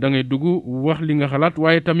da ngay dugg wax li nga xalaat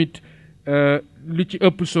waaye tamit li ci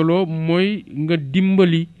ëpp solo mooy nga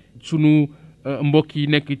dimbali sunu mbokk yi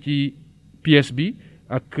nekk ci pièce bi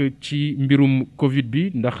ak ci mbirum Covid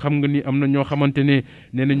bi ndax xam nga ni am na ñoo xamante ne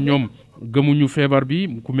nee na ñoom gëmuñu feebar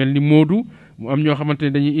bi ku mel ni Modou mu am ñoo xamante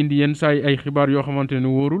ne dañuy indi yenn saa yi ay xibaar yoo xamante ne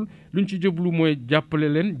wóorul luñ ci jublu mooy jàppale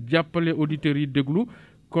leen jàppale auditeurs yi déglu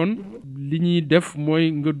kon li ñuy def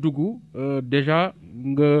mooy nga dugg déjà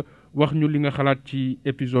nga wax ñu li nga xalaat ci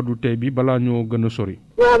épisode du tey bi balaa ñoo gën a sori.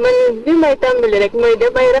 waaw man li may tàmbali rek mooy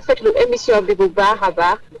damay rafetlu émission bi bu baax a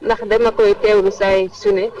baax ndax dama koy teewlu saa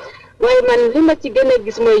su ne waaye man li ma ci gën a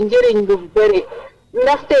gis mooy njëriñ bu bëri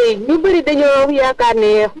ndaxte ñu bëri dañoo yaakaar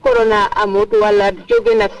ne corona amut wala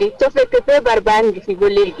jóge na fi te fekk feebar baa ngi fi ba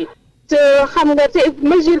léegi. te xam nga te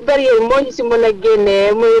mesure barrière moo ñu si mën a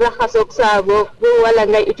génnee muy raxasoog saabu wala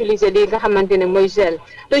ngay utiliser li nga xamante ne mooy gel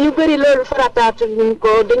te ñu bëri loolu farataatu ñu ko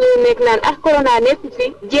dañuy nekk naan corona nekk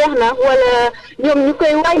fi jeex na wala ñoom ñu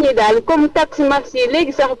koy wàññi daal comme takk masque yi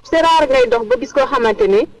léegi sax c'est rare ngay dox ba gis koo xamante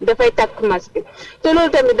ne dafay takk masque te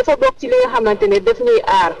loolu tamit dafa bokk ci li nga xamante ne daf ñuy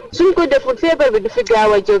aar suñ ko deful feebar bi du fi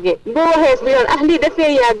gaaw a jógee boo waxee bi yoon lii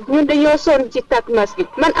dafay yàgg ñun dañoo sonn ci takk masque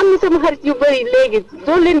man am na sama xarit yu bëri léegi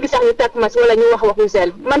doo leen gis sax ñu takk masque wala ñu wax waxu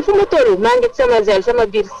gel man fu ma toll maa ngi sama gel sama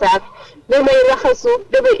biir saak damay raxasu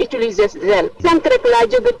damay utiliser gel sànq rek laa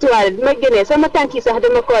jóge toilette bi ma génnee sama tànk yi sax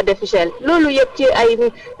dama koo def gel loolu yëpp ci ay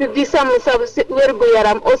di sàmm sa wérgu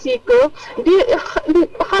yaram aussi que di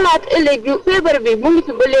xalaat ëllëg feebar bi mu ngi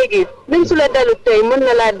fi ba léegi même su la dalu tey mën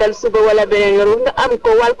na laa dal suba wala beneen yoon nga am ko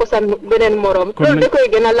wal ko sa beneen moroom loolu da koy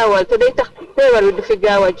gën a lawal te day tax feebar bi du fi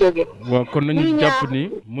gaaw a jóge. waaw kon nañu jàpp ni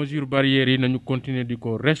mesure barrières yi nañu continuer di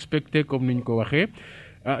ko respecter comme ni ñu ko waxee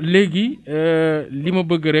léegi li ma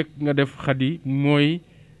bëgg rek nga def Khady mooy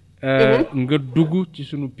nga dugg ci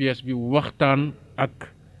sunu pièce bi waxtaan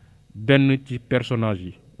ak benn ci personnage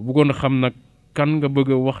yi bëggoon xam nag kan nga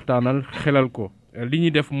bëgg a waxtaanal xelal ko li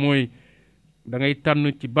ñuy def mooy da ngay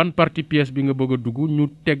tànn ci ban partie pièce bi nga bëgg a dugg ñu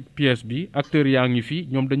teg pièce bi acteurs yaa ngi fi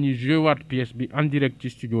ñoom dañuy joué waat pièce bi en direct ci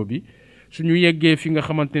studio bi suñu yeggee fi nga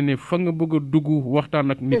xamante ne fa nga bëgg a dugg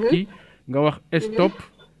waxtaan ak nit ki nga wax stop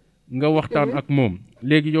nga waxtaan ak moom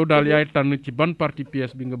léegi yow daal yaay tànn ci ban partie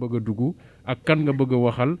pièce bi nga bëgg a dugg ak kan nga bëgg a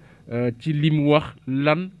waxal ci li mu wax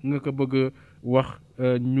lan nga ko bëgg a wax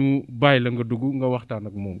ñu bàyyi la nga dugg nga waxtaan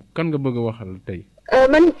ak moom kan nga bëgg a waxal tey.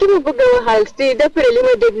 man ki ma bëgg a waxal si d'après li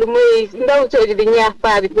ma déglu muy ndaw sooju di ñaax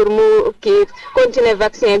paa bi pour mu kii continuer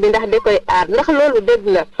vaccin bi ndax da koy aar ndax loolu dëgg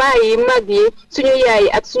la paa yi mag yi suñu yaay yi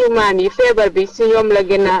ak suñu maam yi feebar bi si ñoom la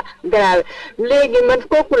gën a grave léegi man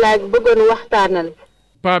kooku laa bëggoon waxtaanal.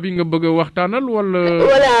 paa bi nga bëgg a waxtaanal wala.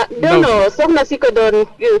 voilà non soxna si ko doon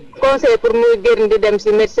conseil pour muy gën di dem si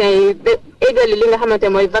médecin yi égali li nga xamante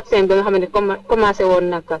mooy vaccin bi nga xamante commencé woon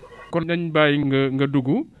naka. kon dañ bàyyi nga dugg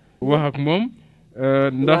wax ak moom.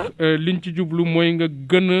 ndax liñ ci jublu mooy nga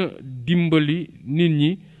gën a dimbali nit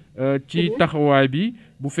ñi ci taxawaay bi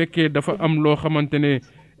bu fekkee dafa am loo xamante ne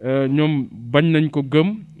ñoom bañ nañ ko gëm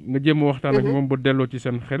nga jéem a waxtaan ak moom ba delloo ci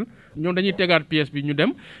seen xel ñoom dañuy tegaat pièce bi ñu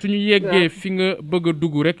dem suñu yeggee fi nga bëgg a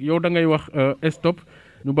dugg rek yow da ngay wax stop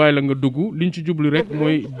ñu bàyyi la nga dugg liñ ci jublu rek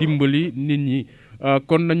mooy dimbali nit ñi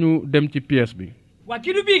kon nañu dem ci pièce bi. waa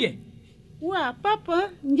kii du biige. waa papa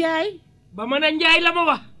Ndiaye. ba mën a Ndiaye la ma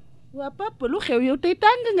wax. waa papa lu xew yow tey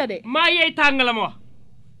tàng nga de. maa yeey tàng la ma wax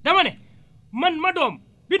dama ne man ma doom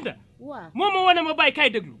Binta. waaw moo ma wane ma bàyyi kaay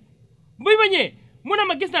déglu buy ma ñëwee mu ne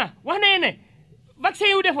ma gis naa wax na ne vaccin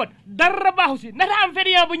yu defoon dara baaxu si ndax am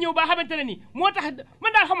variant bu ñëw ba xamante ne nii moo tax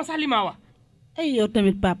man daal xam sax li maa wax. ay yow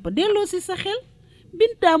tamit papa delloo si sa xel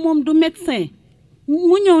Binta moom du médecin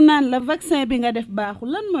mu ñëw naan la vaccin bi nga def baaxul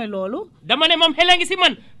lan mooy loolu. dama ne moom xel a ngi si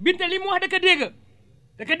man Binta li mu wax da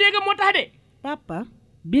ka dégg moo tax de. papa.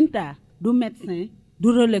 Binta du médecin du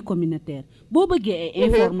relais communautaire boo bëggee ay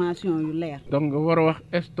information yu leer. donc nga war a wax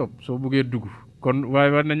stop soo bëggee dugg kon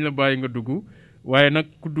waaye war nañ la bàyyi nga dugg waaye nag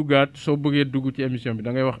ku duggaat soo bëggee dugg ci émission bi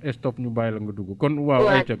da ngay wax stop ñu bàyyi la nga dugg kon. waaw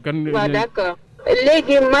ayca kan. waaw d'accord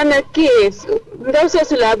léegi man ak kii ndaw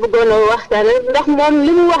soosu laa bëggoon a waxtaan ndax moom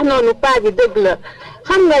li mu wax noonu paa bi dëgg la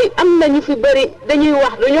xam nga am na ñu fi bëri dañuy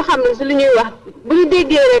wax duñu xam ne si li ñuy wax bu ñu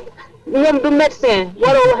déggee rek ñoom du médecin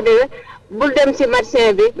waroo wax de. bul dem ci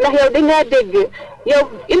médecin bi ndax yow dangaa dégg yow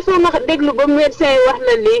il faut nga déglu ba médecin yi wax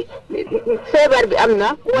la li feebar bi am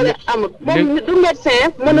na wala amul moom du médecin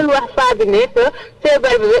mënul wax paa bi ne que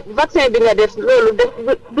feebar bi vaccin bi nga def loolu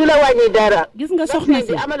du la wàññi dara. gis nga soxna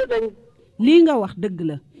si lii nga wax dëgg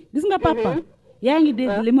la gis nga papa yaa ngi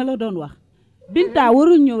dégg li ma la doon wax Binta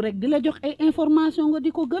warul ñëw rek di la jox ay information nga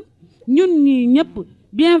di ko gëm ñun ñii ñëpp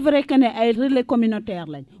bien vrai que ne ay relais communautaire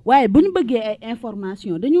lañ waaye bu ñu bëggee ay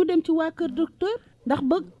information dañoo dem ci waa kër docteur ndax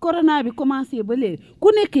ba corona bi commencé ba léegi ku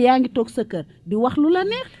nekk yaa ngi toog sa kër di wax lu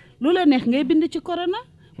la neex ngay bind ci corona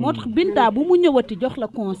moo tax Binta bu mu ñëwati jox la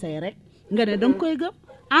conseil rek nga ne danga koy gëm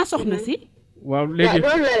soxna si. waaw léegi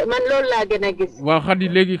man loolu laa gën a gis. waaw Khady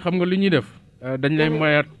léegi xam nga li ñuy def dañ lay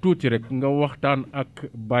mayaat tuuti rek nga waxtaan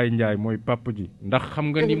ak Baye Ndiaye mooy papa ji ndax xam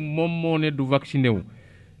nga ni moom moo ne du vacciné wu.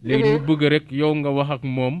 léegi ñu bëgg rek yow nga wax ak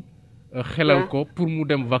moom xelal ko pour mu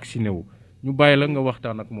dem vacciné wu ñu bàyyi la nga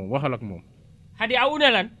waxtaan ak moom waxal ak moom. Khady aw ne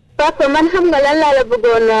lan. papa man xam nga lan laa la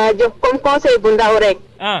bëggoon jox comme conseil bu ndaw rek.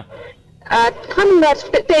 xam nga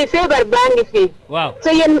tey feebar baa ngi fii. waaw te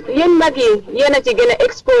yéen mag yi yéen a ci gën a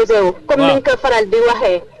exposé wu. comme ni nga ko faral di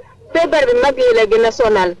waxee. feebar bi mag yi la gën a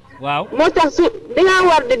sonal. waaw moo tax dingaa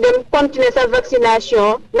war di dem continuer sa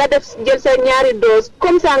vaccination nga def jël sa ñaari dose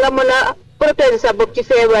comme ça nga mën a protéger sa bopp ci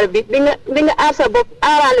feebar bi di nga aar sa bopp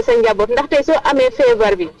aaraale sa njaboot ndax tey soo amee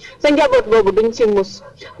feebar bi sa njaboot boobu duñ ci mus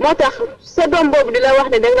moo tax sa doom boobu di la wax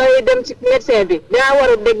ne da ngay dem ci médecin bi dinaa war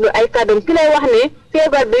a déglu ay kàddoom ki lay wax ne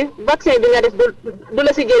feebar bi vaccin bi nga def du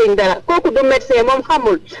la si jëriñ dara kooku du médecin moom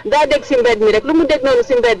xamul daa dégg si mbed mi rek lu mu dégg noonu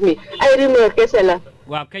si mbed mi ay rumeur kese la.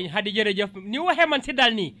 waaw kañ Khady jërëjëf ni waxee man si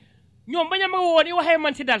daal nii ñoom bañ a ma woo ni waxee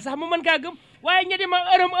man si daal sax mu mën kaa gëm waaye ñetti ma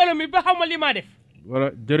ërëm yi ba xaw ma li maa def.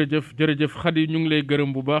 voilà jërëjëf Khady ñu ngi lay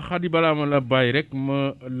gërëm bu baax Khady balaa ma la bàyyi rek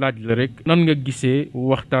ma laaj la rek nan nga gisee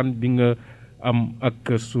waxtaan bi nga am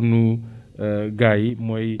ak sunu gars yi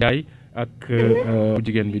mooy yaay ak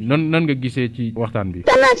jigéen bi nan nga gisee ci waxtaan bi.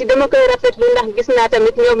 naa ci dama koy rafetlu ndax gis naa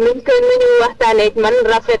tamit ñoom nu ñu waxtaanee ak man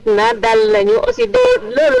rafet na dal nañu aussi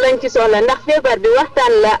loolu lañ ci soxla ndax feebar bi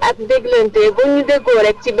waxtaan la ak déglante bu ñu déggoo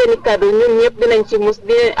rek ci benn kàddu ñun ñëpp dinañ ci mus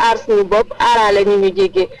dinañ aar suñu bopp aaraale ñu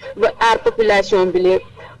jege ba aar population bi léegi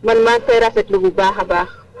man maa ngi koy rafetlu bu baax a baax.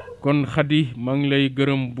 kon Khady maa ngi lay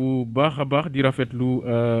gërëm bu baax a baax di rafetlu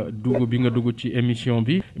dugg bi nga dugg ci émission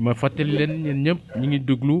bi ma fàttali leen ñeen ñëpp ñi ngi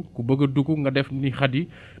déglu ku bëgg a dugg nga def ni Khady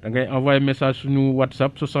da ngay envoyé message suñu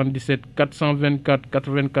WhatsApp 77 424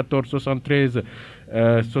 94 73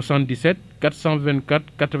 77 424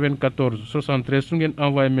 94 73 su ngeen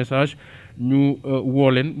envoyé message ñu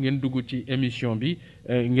woo leen ngeen dugg ci émission bi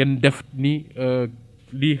ngeen def ni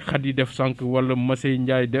li Khady def sànq wala Masey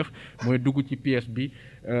Ndiaye def mooy dugg ci pièce bi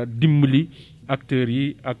dimbali acteurs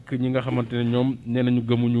yi ak ñi nga xamante ne ñoom nee nañu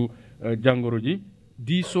gëmuñu jàngoro ji.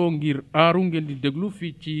 Diisoo ngir aaru ngeen di déglu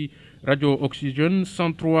fii ci rajo Oxygène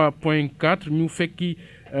 103.4 ñu fekki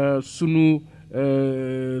sunu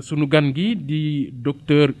gan gi di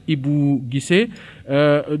docteur Ibou Guissé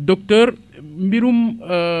docteur mbirum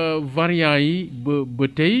variant yi ba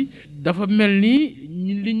tey dafa mel ni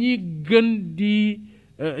li ñuy gën di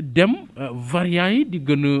dem variant yi di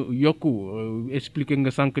gën a yokku expliqué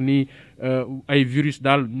nga sànq ni ay virus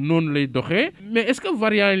daal noonu lay doxee mais est-ce que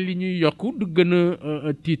variant yi li ñuy yokku du gën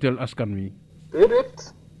a tiital askan wi.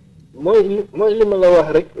 déedéet mooy li ma la wax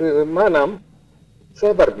rek maanaam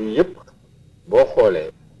feebar bi yëpp boo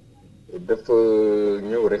xoolee dafa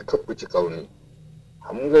ñëw rek xëpp ci kaw ni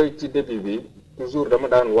xam nga ci début bi toujours dama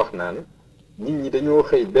daan wax naan nit ñi dañoo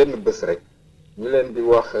xëy benn bés rek ñu leen di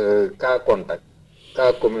wax cas contact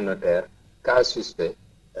cas communautaire cas suspect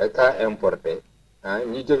cas importé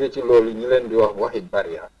ñu jóge ci loolu ñu leen di wax waxi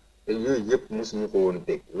variant te yooyu yëpp mosuñu ko woon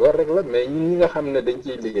dégg loolu rek la mais ñun ñi nga xam ne dañ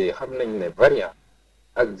ciy liggéey xam nañ ne variant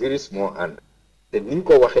ak virus moo ànd te niñ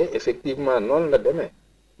ko waxee effectivement noonu la demee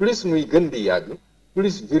plus muy gën di yàgg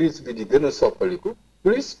plus virus bi di gën a soppaliku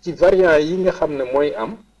plus ci variant yi nga xam ne mooy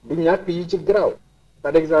am du ñàkk yi ci garaaw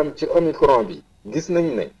par exemple ci omicron bi gis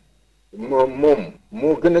nañ ne moom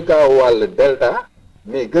moo gën a gaaw wàll delta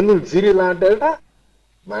mais gënul virulent delta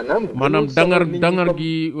maanaam dangar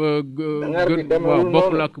gi waaw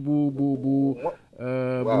bokkul ak bu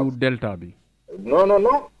delta bi non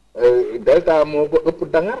delta moo ko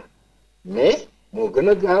ëpp dangar mais moo gën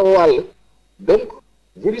a gaaw wàll donc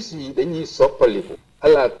virus yi dañuy soppaliku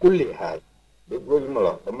ala kulli xaal dégg nga li ma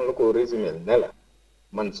la dama la ko résumé ne la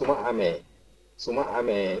man su ma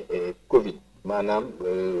amee Covid maanaam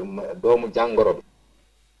doomu jàngoro bi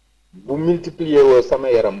bu multiplier woo sama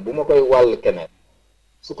yaram bu ma koy wàll keneen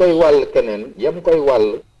su koy wàll keneen yam koy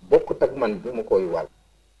wàll bokkut ak man bi ma koy wàll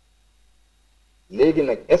léegi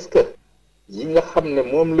nag est-ce que yi nga xam ne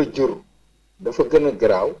moom la jur dafa gën a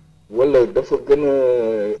garaaw wala dafa gën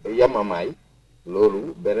a yamamaay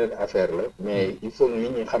loolu beneen affaire la mais il faut nit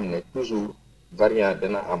ñi xam ne toujours variant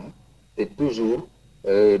dana am te toujours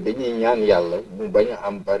dañuy ñaan yàlla mu bañ a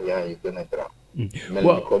am variant yu gën a grave mel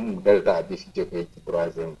ni comme delta bi fi jógee ci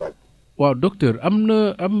 3e vague. waaw docteur am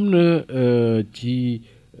na ci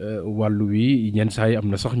wàllu wi yenn saa yi am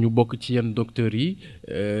na sax ñu bokk ci yenn docteurs yi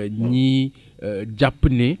ñi jàpp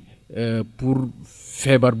ne pour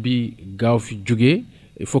feebar bi gaaw fi jóge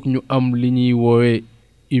il faut que ñu am li ñuy woowee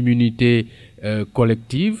immunité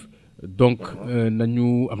collective donc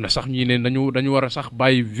nañu am na sax ñi ne dañu war a sax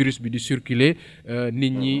bàyyi virus bi di circuler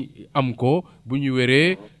nit ñi am ko bu ñu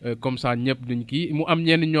wéree comme ça ñëpp dañ kii mu am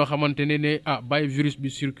ñenn ñoo xamante ne bàyyi virus bi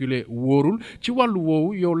circuler wóorul ci wàllu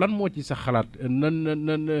woowu yow lan moo ci sa xalaat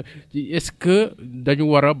nan est-ce que dañu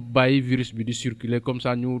war a bàyyi virus bi di circuler comme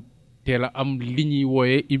ça ñu teel a am li ñuy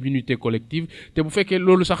wooyee immunité collective te bu fekkee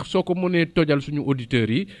loolu sax soo ko mënee tojal suñu auditeurs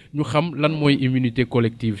yi ñu xam lan mooy immunité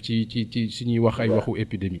collective ci suñuy wax ay waxu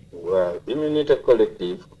épidémie. waaw immunité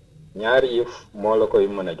collective ñaari yëf moo la koy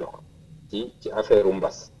mën a jox ci affaire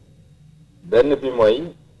mbas benn bi mooy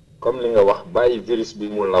comme li nga wax bàyyi virus bi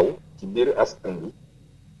mu law ci biir askan bi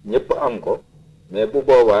ñëpp am ko mais bu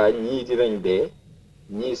boobaa ñii dinañ dee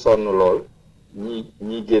ñii sonn lool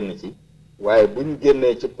ñii génn ci. waaye bu ñu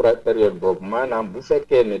génnee ci période boobu maanaam bu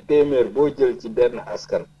fekkee ne téeméer boo jël ci benn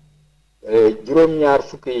askan juróom-ñaar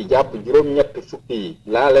fukki yi jàpp juróom-ñett fukki yi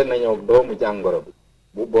laale nañoo doomu jàngoro bi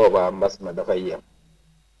bu boobaa mbas ma dafay yem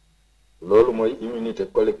loolu mooy immunité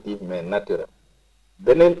collective mais naturelle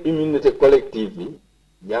beneen immunité collective bi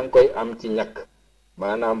yaa ngi koy am ci ñàkk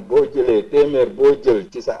maanaam boo jëlee téeméer boo jël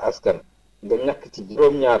ci sa askan nga ñàkk ci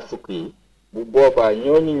juróom-ñaar fukki yi bu boobaa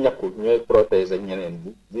ñooñu ñàkku ñooy protéger ñeneen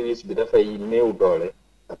bi virus bi dafay néew doole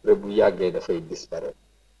après bu yàggee dafay disparaître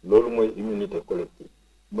loolu mooy immunité collective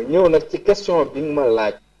mu ñëw nag ci question bi nga ma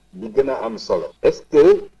laaj bi gën a am solo est-ce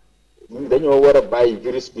que dañoo war a bàyyi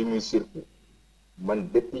virus bi muy circuler man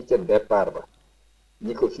depuis ca départ ba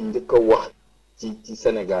ñi ko fi njëkk a wax ci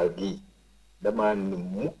Sénégal gii dama ni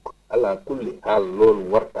mukk ala kulli haal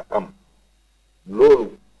loolu warta am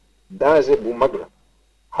loolu danger bu mag la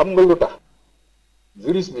xam nga lu tax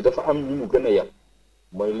virus bi dafa am ñu mu gën a yem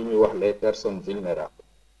mooy li ñuy wax les personnes vulnérables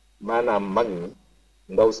maanaam mag ñi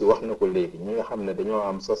ndaw si wax na ko léegi ñi nga xam ne dañoo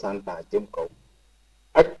am 60 ans jëm kaw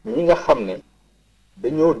ak ñi nga xam ne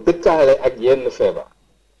dañoo dëkkaale ak yenn feebar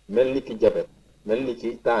mel ni ki diabète mel ni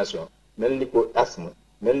ki tension mel ni ko asthme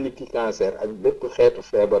mel ni ki cancer ak bépp xeetu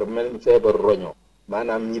feebar mel ni feebar roño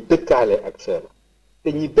maanaam ñi dëkkaale ak feebar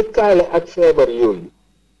te ñi dëkkaale ak feebar yooyu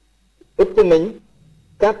ëpp nañ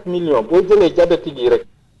 4 millions boo jëlee diabétique yi rek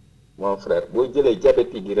mon frère boo jëlee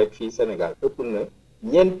diabétique yi rek fii Sénégal ëpp na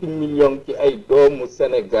 4 millions ci ay doomu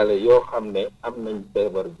sénégalais yoo xam ne am nañ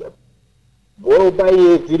feebar diabète boo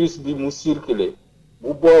bàyyee virus bi mu circuler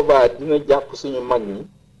bu boobaa dina jàpp suñu mag ñi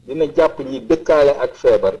dina jàpp ñi dëkkaale ak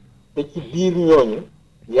feebar te ci biir ñooñu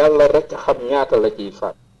yàlla rek xam ñaata la ciy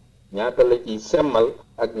faat ñaata la ciy semmal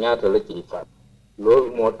ak ñaata la ciy faat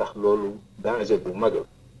loolu moo tax loolu danger bu mag la.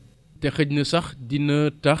 te xëj na sax dina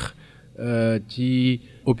tax ci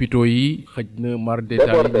hôpitaux yi xëj na mar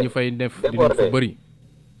détail yi ñu fay def dina fa bëri.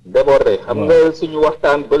 débordé xam nga suñu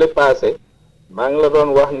waxtaan bële passé maa ngi la doon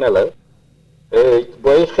wax ne la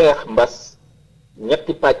booy xeex mbas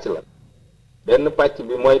ñetti pàcc la benn pàcc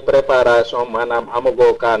bi mooy préparation maanaam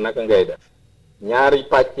amagoo kaa naka ngay def ñaari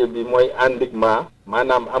pàcc bi mooy endiguement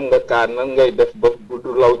maanaam am nga kaa nan ngay def ba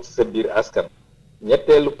du law ci sa biir askan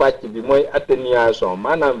ñetteelu pàcc bi mooy atténuation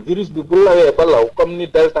maanaam virus bi bu lawee ba law comme ni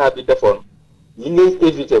delta bi defoon yi ngay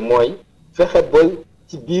éviter mooy fexe ba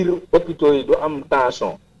ci biir hôpitaux yi du am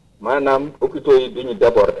tension maanaam hôpitaux yi duñu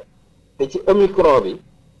déborder te ci omicron bi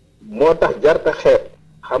moo tax jarta xeet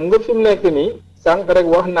xam nga fi mu nekk nii sànq rek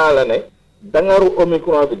wax naa la ne dangaru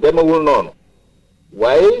omicron bi demewul noonu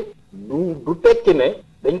waaye du tekki ne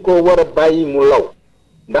dañ ko war a bàyyi mu law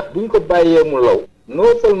ndax buñ ko bàyyee mu law non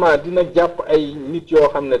seulement dina jàpp ay nit yoo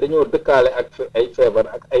xam ne dañoo dëkkaale ak ay feebar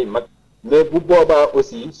ak ay mag mais bu boobaa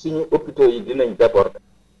aussi suñu hôpitaux yi dinañ déborder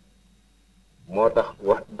moo tax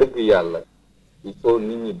wax dëgg yàlla il faut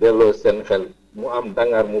nit ñi delloo seen xel mu am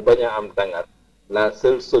dangar mu bañ a am dangar la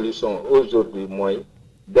seule solution aujourd'hui mooy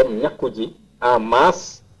dem ñàkku ji en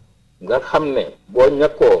masse nga xam ne boo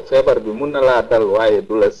ñàkkoo feebar bi mun na laa dal waaye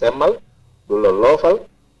du la semmal du la loofal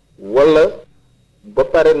wala ba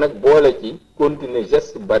pare nag boole ci continuer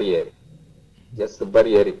geste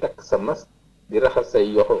barrière yi takk sa masque di raxas say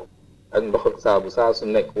yoxo ak ndox ak saabu saa su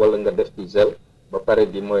nekk wala nga def ci gel ba pare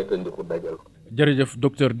di moytandiku dajal ko. jërëjëf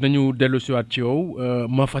docteur dañu dellu siwaat ci yow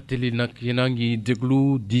ma fàttali nag yéen a ngi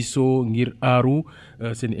déglu Diisoo Ngir Aaru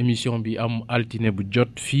seen émission bi am altine bu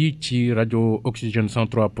jot fii ci rajo Oxygène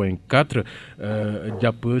 103.4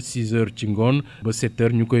 jàpp 6 heures ci ngoon ba 7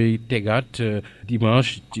 heures ñu koy tegaat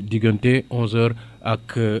dimanche ci diggante 11 heures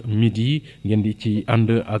ak midi ngeen di ci ànd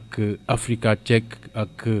ak Africa Check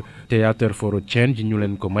ak théâtre for a change ñu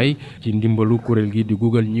leen ko may ci ndimbalu kuréel gi di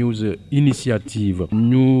Google News Initiative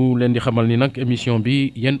ñu leen di xamal ni nag émission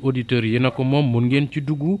bi yéen auditeurs yi na ko moom mun ngeen ci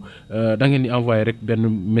dugg da ngeen di envoyer rek benn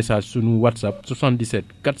message sunu WhatsApp 77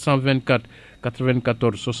 424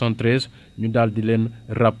 94 73 ñu daal di leen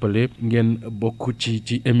rappeler ngeen bokk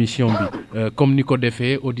ci émission bi comme ni ko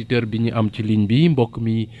defee auditeur bi ñu am ci ligne bi mbokk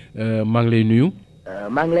mi maa ngi lay nuyu.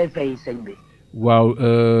 maa ngi lay fay sëñ bi. waaw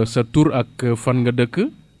sa tur ak fan nga dëkk.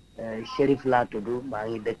 Chérif laa tudd maa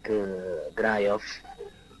ngi dëkk Grand Yoff.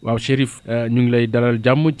 waaw Chérif ñu ngi lay dalal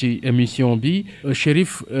jàmm ci émission bi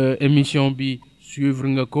Chérif émission bi suivre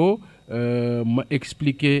nga ko ma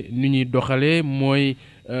expliquer ni ñuy doxalee mooy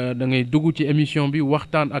da ngay dugg ci émission bi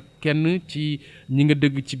waxtaan ak kenn ci ñi nga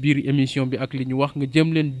dëgg ci biir émission bi ak li ñu wax nga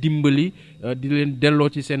jëm leen dimbali di leen delloo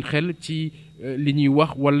ci seen xel ci li ñuy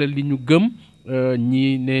wax wala li ñu gëm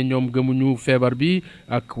ñii ne ñoom gëmuñu feebar bi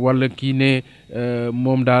ak wala kii ne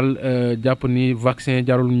moom daal jàpp ni vaccin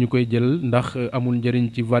jarul ñu koy jël ndax amul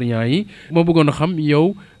njëriñ ci variant yi moo bëggoon a xam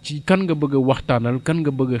yow ci kan nga bëgg a waxtaanal kan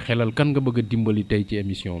nga bëgg a xelal kan nga bëgg a dimbali tey ci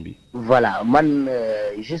émission bi. voilà man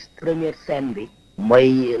juste première scène bi.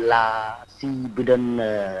 mooy la si bi doon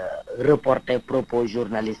reporter propos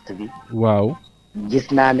journaliste bi. waaw. gis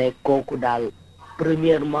naa ne kooku daal.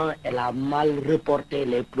 Premièrement, elle a mal reporté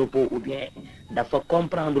les propos ou bien dafa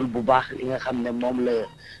comprendre bu baax li nga xam ne moom la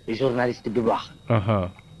journaliste bi wax.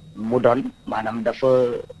 mu doon maanaam dafa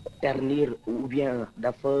ternir ou bien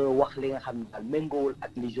dafa wax li nga xam ne daal méngoowul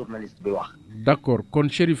ak li journaliste bi wax. d'accord kon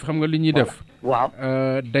Chérif xam nga li ñuy def. waaw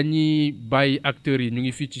dañuy bàyyi acteurs yi ñu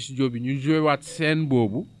ngi fii ci studio bi ñu joué waat scène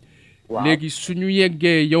boobu. waaw léegi suñu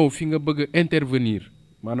yeggee yow fi nga bëgg a intervenir.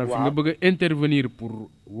 maanaam fi nga bëgg a intervenir pour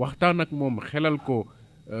waxtaan ak moom xelal ko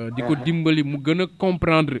di ko dimbali mu gën a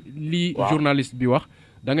comprendre li journaliste bi wax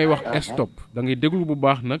da ngay wax stop da ngay déglu bu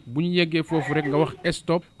baax nag bu ñu yeggee foofu rek nga wax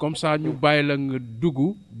stop comme ça ñu bàyyi la nga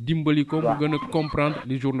dugg dimbali ko mu gën a comprendre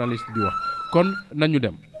li journaliste bi wax kon nañu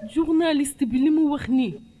dem. journaliste bi li mu wax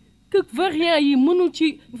nii que variant yi mënu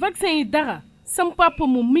ci vaccin yi dara sam papa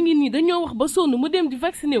moom mi ngi nii dañoo wax ba sonn mu dem di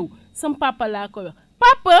vacciné wu sam papa laa koy wax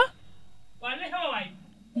papa.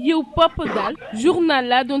 yow papa daal journal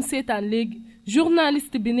laa doon seetaan léegi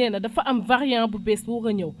journaliste bi nee na dafa am variant bu bees bu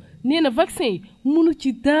war a ñëw nee na vaccin yi mënu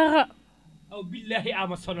ci dara. aw billahi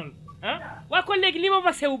ama sonal waa kon léegi li ma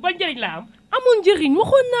vaccin wu ba njëriñ laa am. amul njëriñ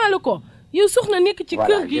waxoon naa la ko yow soxna nekk ci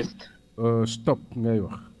kër gi. stop ngay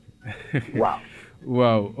wax. waaw.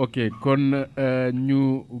 waaw ok kon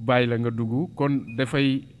ñu bàyyi la nga dugg kon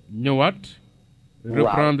dafay ñëwaat.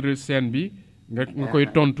 reprendre scène bi nga koy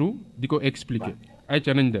tontu di ko expliquer.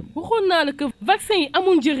 ayca nañ dem. waxoon naa la que vaccin yi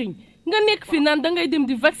amul njëriñ nga nekk fi naan dangay dem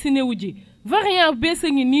di vacciner wu ji variant bees a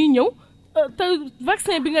ngi nii ñëw te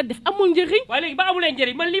vaccin bi nga def amul njëriñ. waaye léegi ba amuleen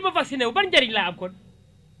njëriñ man lii ma vacciné wu ban njëriñ laa am kon.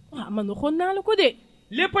 waaw man waxoon naa la ko de.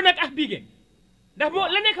 lépp nag ak biige ndax moo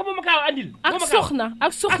la nekk moom ma kaaw andil. ak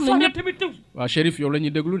soxna ñëpp tamit tëw. waaw Chérif yow la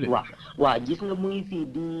ñuy déglu de. waaw gis nga mu ngi fii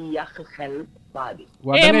di yàq xel baa bi.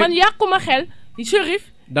 man yàquma xel Chérif.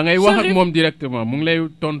 da ngay wax ak moom directement mu ngi lay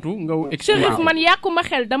tontu nga expliqué. Chérif man yàquma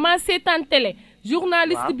xel dama seetaan télé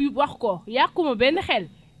journaliste bi wax ko yàquma benn xel.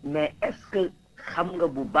 mais est-ce que xam nga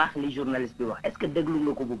bu baax li journaliste bi wax est-ce que déglu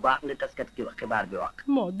nga ko bu baax li taskat ki wax xibaar bi wax.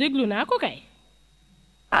 bon déglu naa ko kay.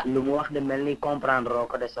 lu mu wax de mel ni comprendre roo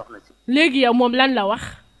ko de soxna si. léegi yow moom lan la wax.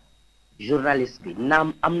 journaliste bi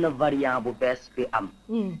naam am na variant bu bees bi am.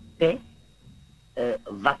 te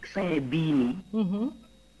vaccin bii nii.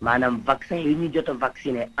 maanaam vaccin yi ñu jot a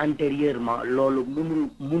vacciné antérieurement loolu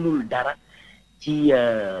munul dara ci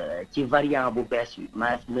variant bu bees bi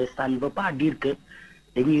mais ça ne veut pas dire que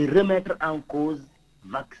dañuy remettre en cause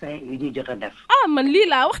vaccin yi ñu jot a def. man lii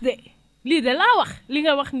laa wax de lii de laa wax li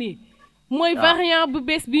nga wax nii. mooy variant bu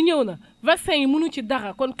bees bi ñëw na vaccin yi mënu ci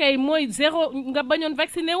dara kon kay mooy zéro nga bañoon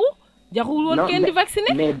vacciné wu. jaxul woon kenn di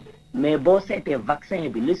vacciné. mais boo seetee vaccin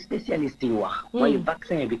bi le spécialiste yi wax. mooy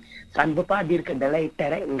vaccin bi ça ne veut pas dire que da lay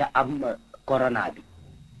tere nga am corona bi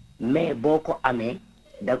mais boo ko amee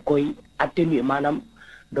da koy atténuer maanaam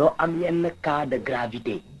doo am yenn cas de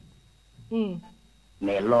gravité.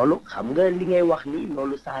 mais loolu xam nga li ngay wax ni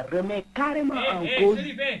loolu ça remet carrément en cause.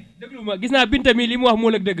 déglu ma gis naa Binta mi li mu wax moo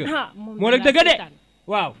lak dëgg. moo lak dëgg de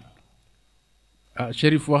waaw.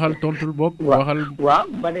 Chérif waxal tontul bopp. waaw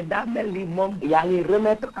ma ne daa mel ni moom. yaa ngi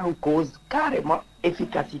remettre en cause carrément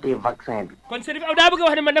efficacité vaccin bi. kon Chérif daa bëgg a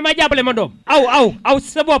wax ne man damaa jàppale ma doom. aw si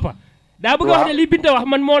sa boppa daa bëgg a wax ne li Binta wax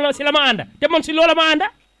man moo la si la ma ànda te man si loola ma ànda.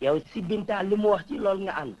 yow si Binta li mu wax ci loolu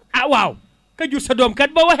nga ànd. waaw ka jur sa doom kat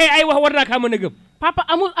ba waxee ay wax war naa kaa mën a gëm. papa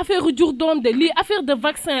amul affaire jur doom de lii affaire de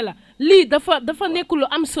vaccin la lii dafa nekk lu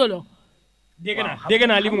am solo. dégg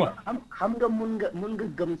naa li mu wax. xam nga mun nga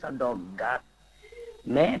gëm sa doom nga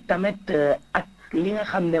mais tamit ak li nga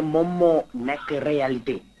xam ne moom moo nekk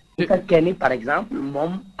réalité. bu fekkee ni par exemple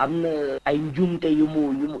moom am na ay njuumte yu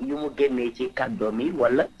mu génnee ci kàddoom yi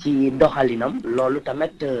wala ci doxalinam loolu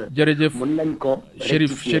tamit. jërëjëf mun nañ ko.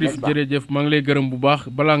 Chérif jërëjëf maa ngi lay gërëm bu baax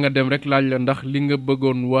balaa nga dem rek laaj la ndax li nga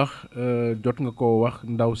bëggoon wax jot nga ko wax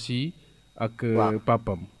ndaw si ak.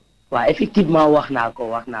 papam. waaw effectivement wax naa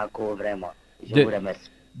ko vraiment. je vous remercie.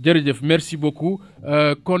 jërëjëf merci beaucoup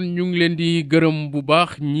kon ñu ngi leen di gërëm bu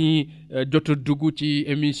baax ñi jot a dugg ci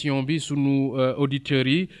émission bi sunu auditeurs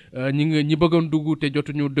yi ñi bëggoon dugg te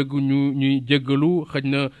jotuñu dëgg ñuy jéggalu xëj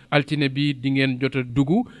na altine bi di ngeen jot a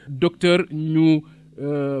dugg docteur ñu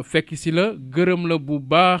fekk si la gërëm la bu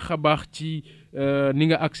baax a baax ci ni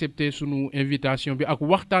nga accepté sunu invitation bi ak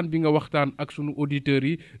waxtaan bi nga waxtaan ak sunu auditeurs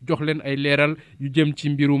yi jox leen ay leeral yu jëm ci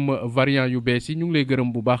mbirum variant yu bees yi ñu ngi lay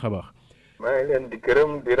gërëm bu baax a baax. maa ngi leen di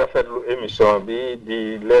gërëm di rafetlu émission bi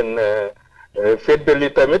di leen feddali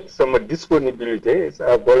tamit sama disponibilité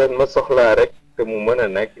saa boo leen ma soxlaa rek te mu mën a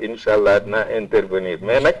nekk incha allah dinaa intervenir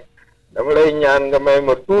mais nag dama lay ñaan nga may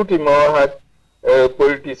ma tuuti ma wax ak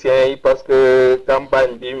politiciens yi parce que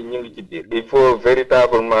campagne bi ñu ngi ci biir. il faut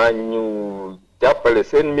véritablement ñu jàppale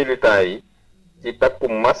seen militants yi ci takku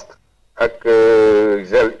masque ak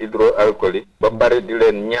gel hydroalcoolique ba pare di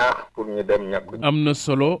leen ñaax pour ñu dem ñàkku. am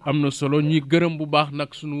na solo ñi gërëm bu baax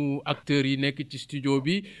nag sunu acteurs yi nekk ci studio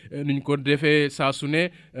bi nuñ ko defee saa su ne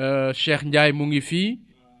Cheikh Ndiaye mu ngi fii.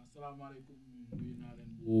 salaamaaleykum nuyu naa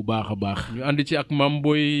leen bu baax a baax. ñu ànd ci ak Mame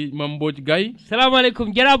Mbodj Gaye.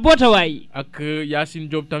 salaamaaleykum jara bootawaay. ak Yacine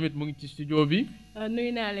Diop tamit mu ngi ci studio bi.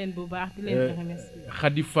 nuyu naa leen bu baax di leen remercier.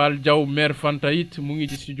 Khady Fall Diaw maire Fanta it mu ngi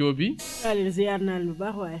ci studio bi. Aliou ziar naa leen bu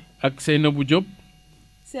baax waaye. ak Seynabou Diop.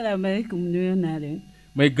 salaamaaleykum nuyu naa leen.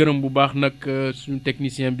 may gërëm bu baax nag suñu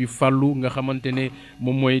technicien bi Fallou nga xamante ne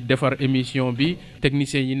moom mooy defar émission bi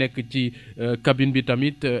technicien yi nekk ci cabine bi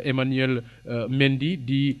tamit Emmanuel Mendy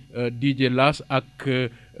di DJ Las ak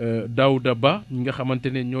Daouda Ba ñi nga xamante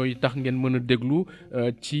ne ñooy tax ngeen mën a déglu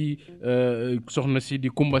ci soxna si di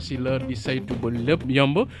Kumba si la di saytu ba lépp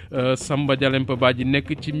yamb Samba Jalempa Ba ji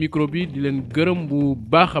nekk ci micro bi di leen gërëm bu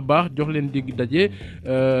baax a baax jox leen dig daje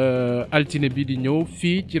altine bi di ñëw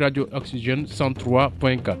fii ci rajo Oxygène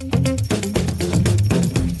 103.4.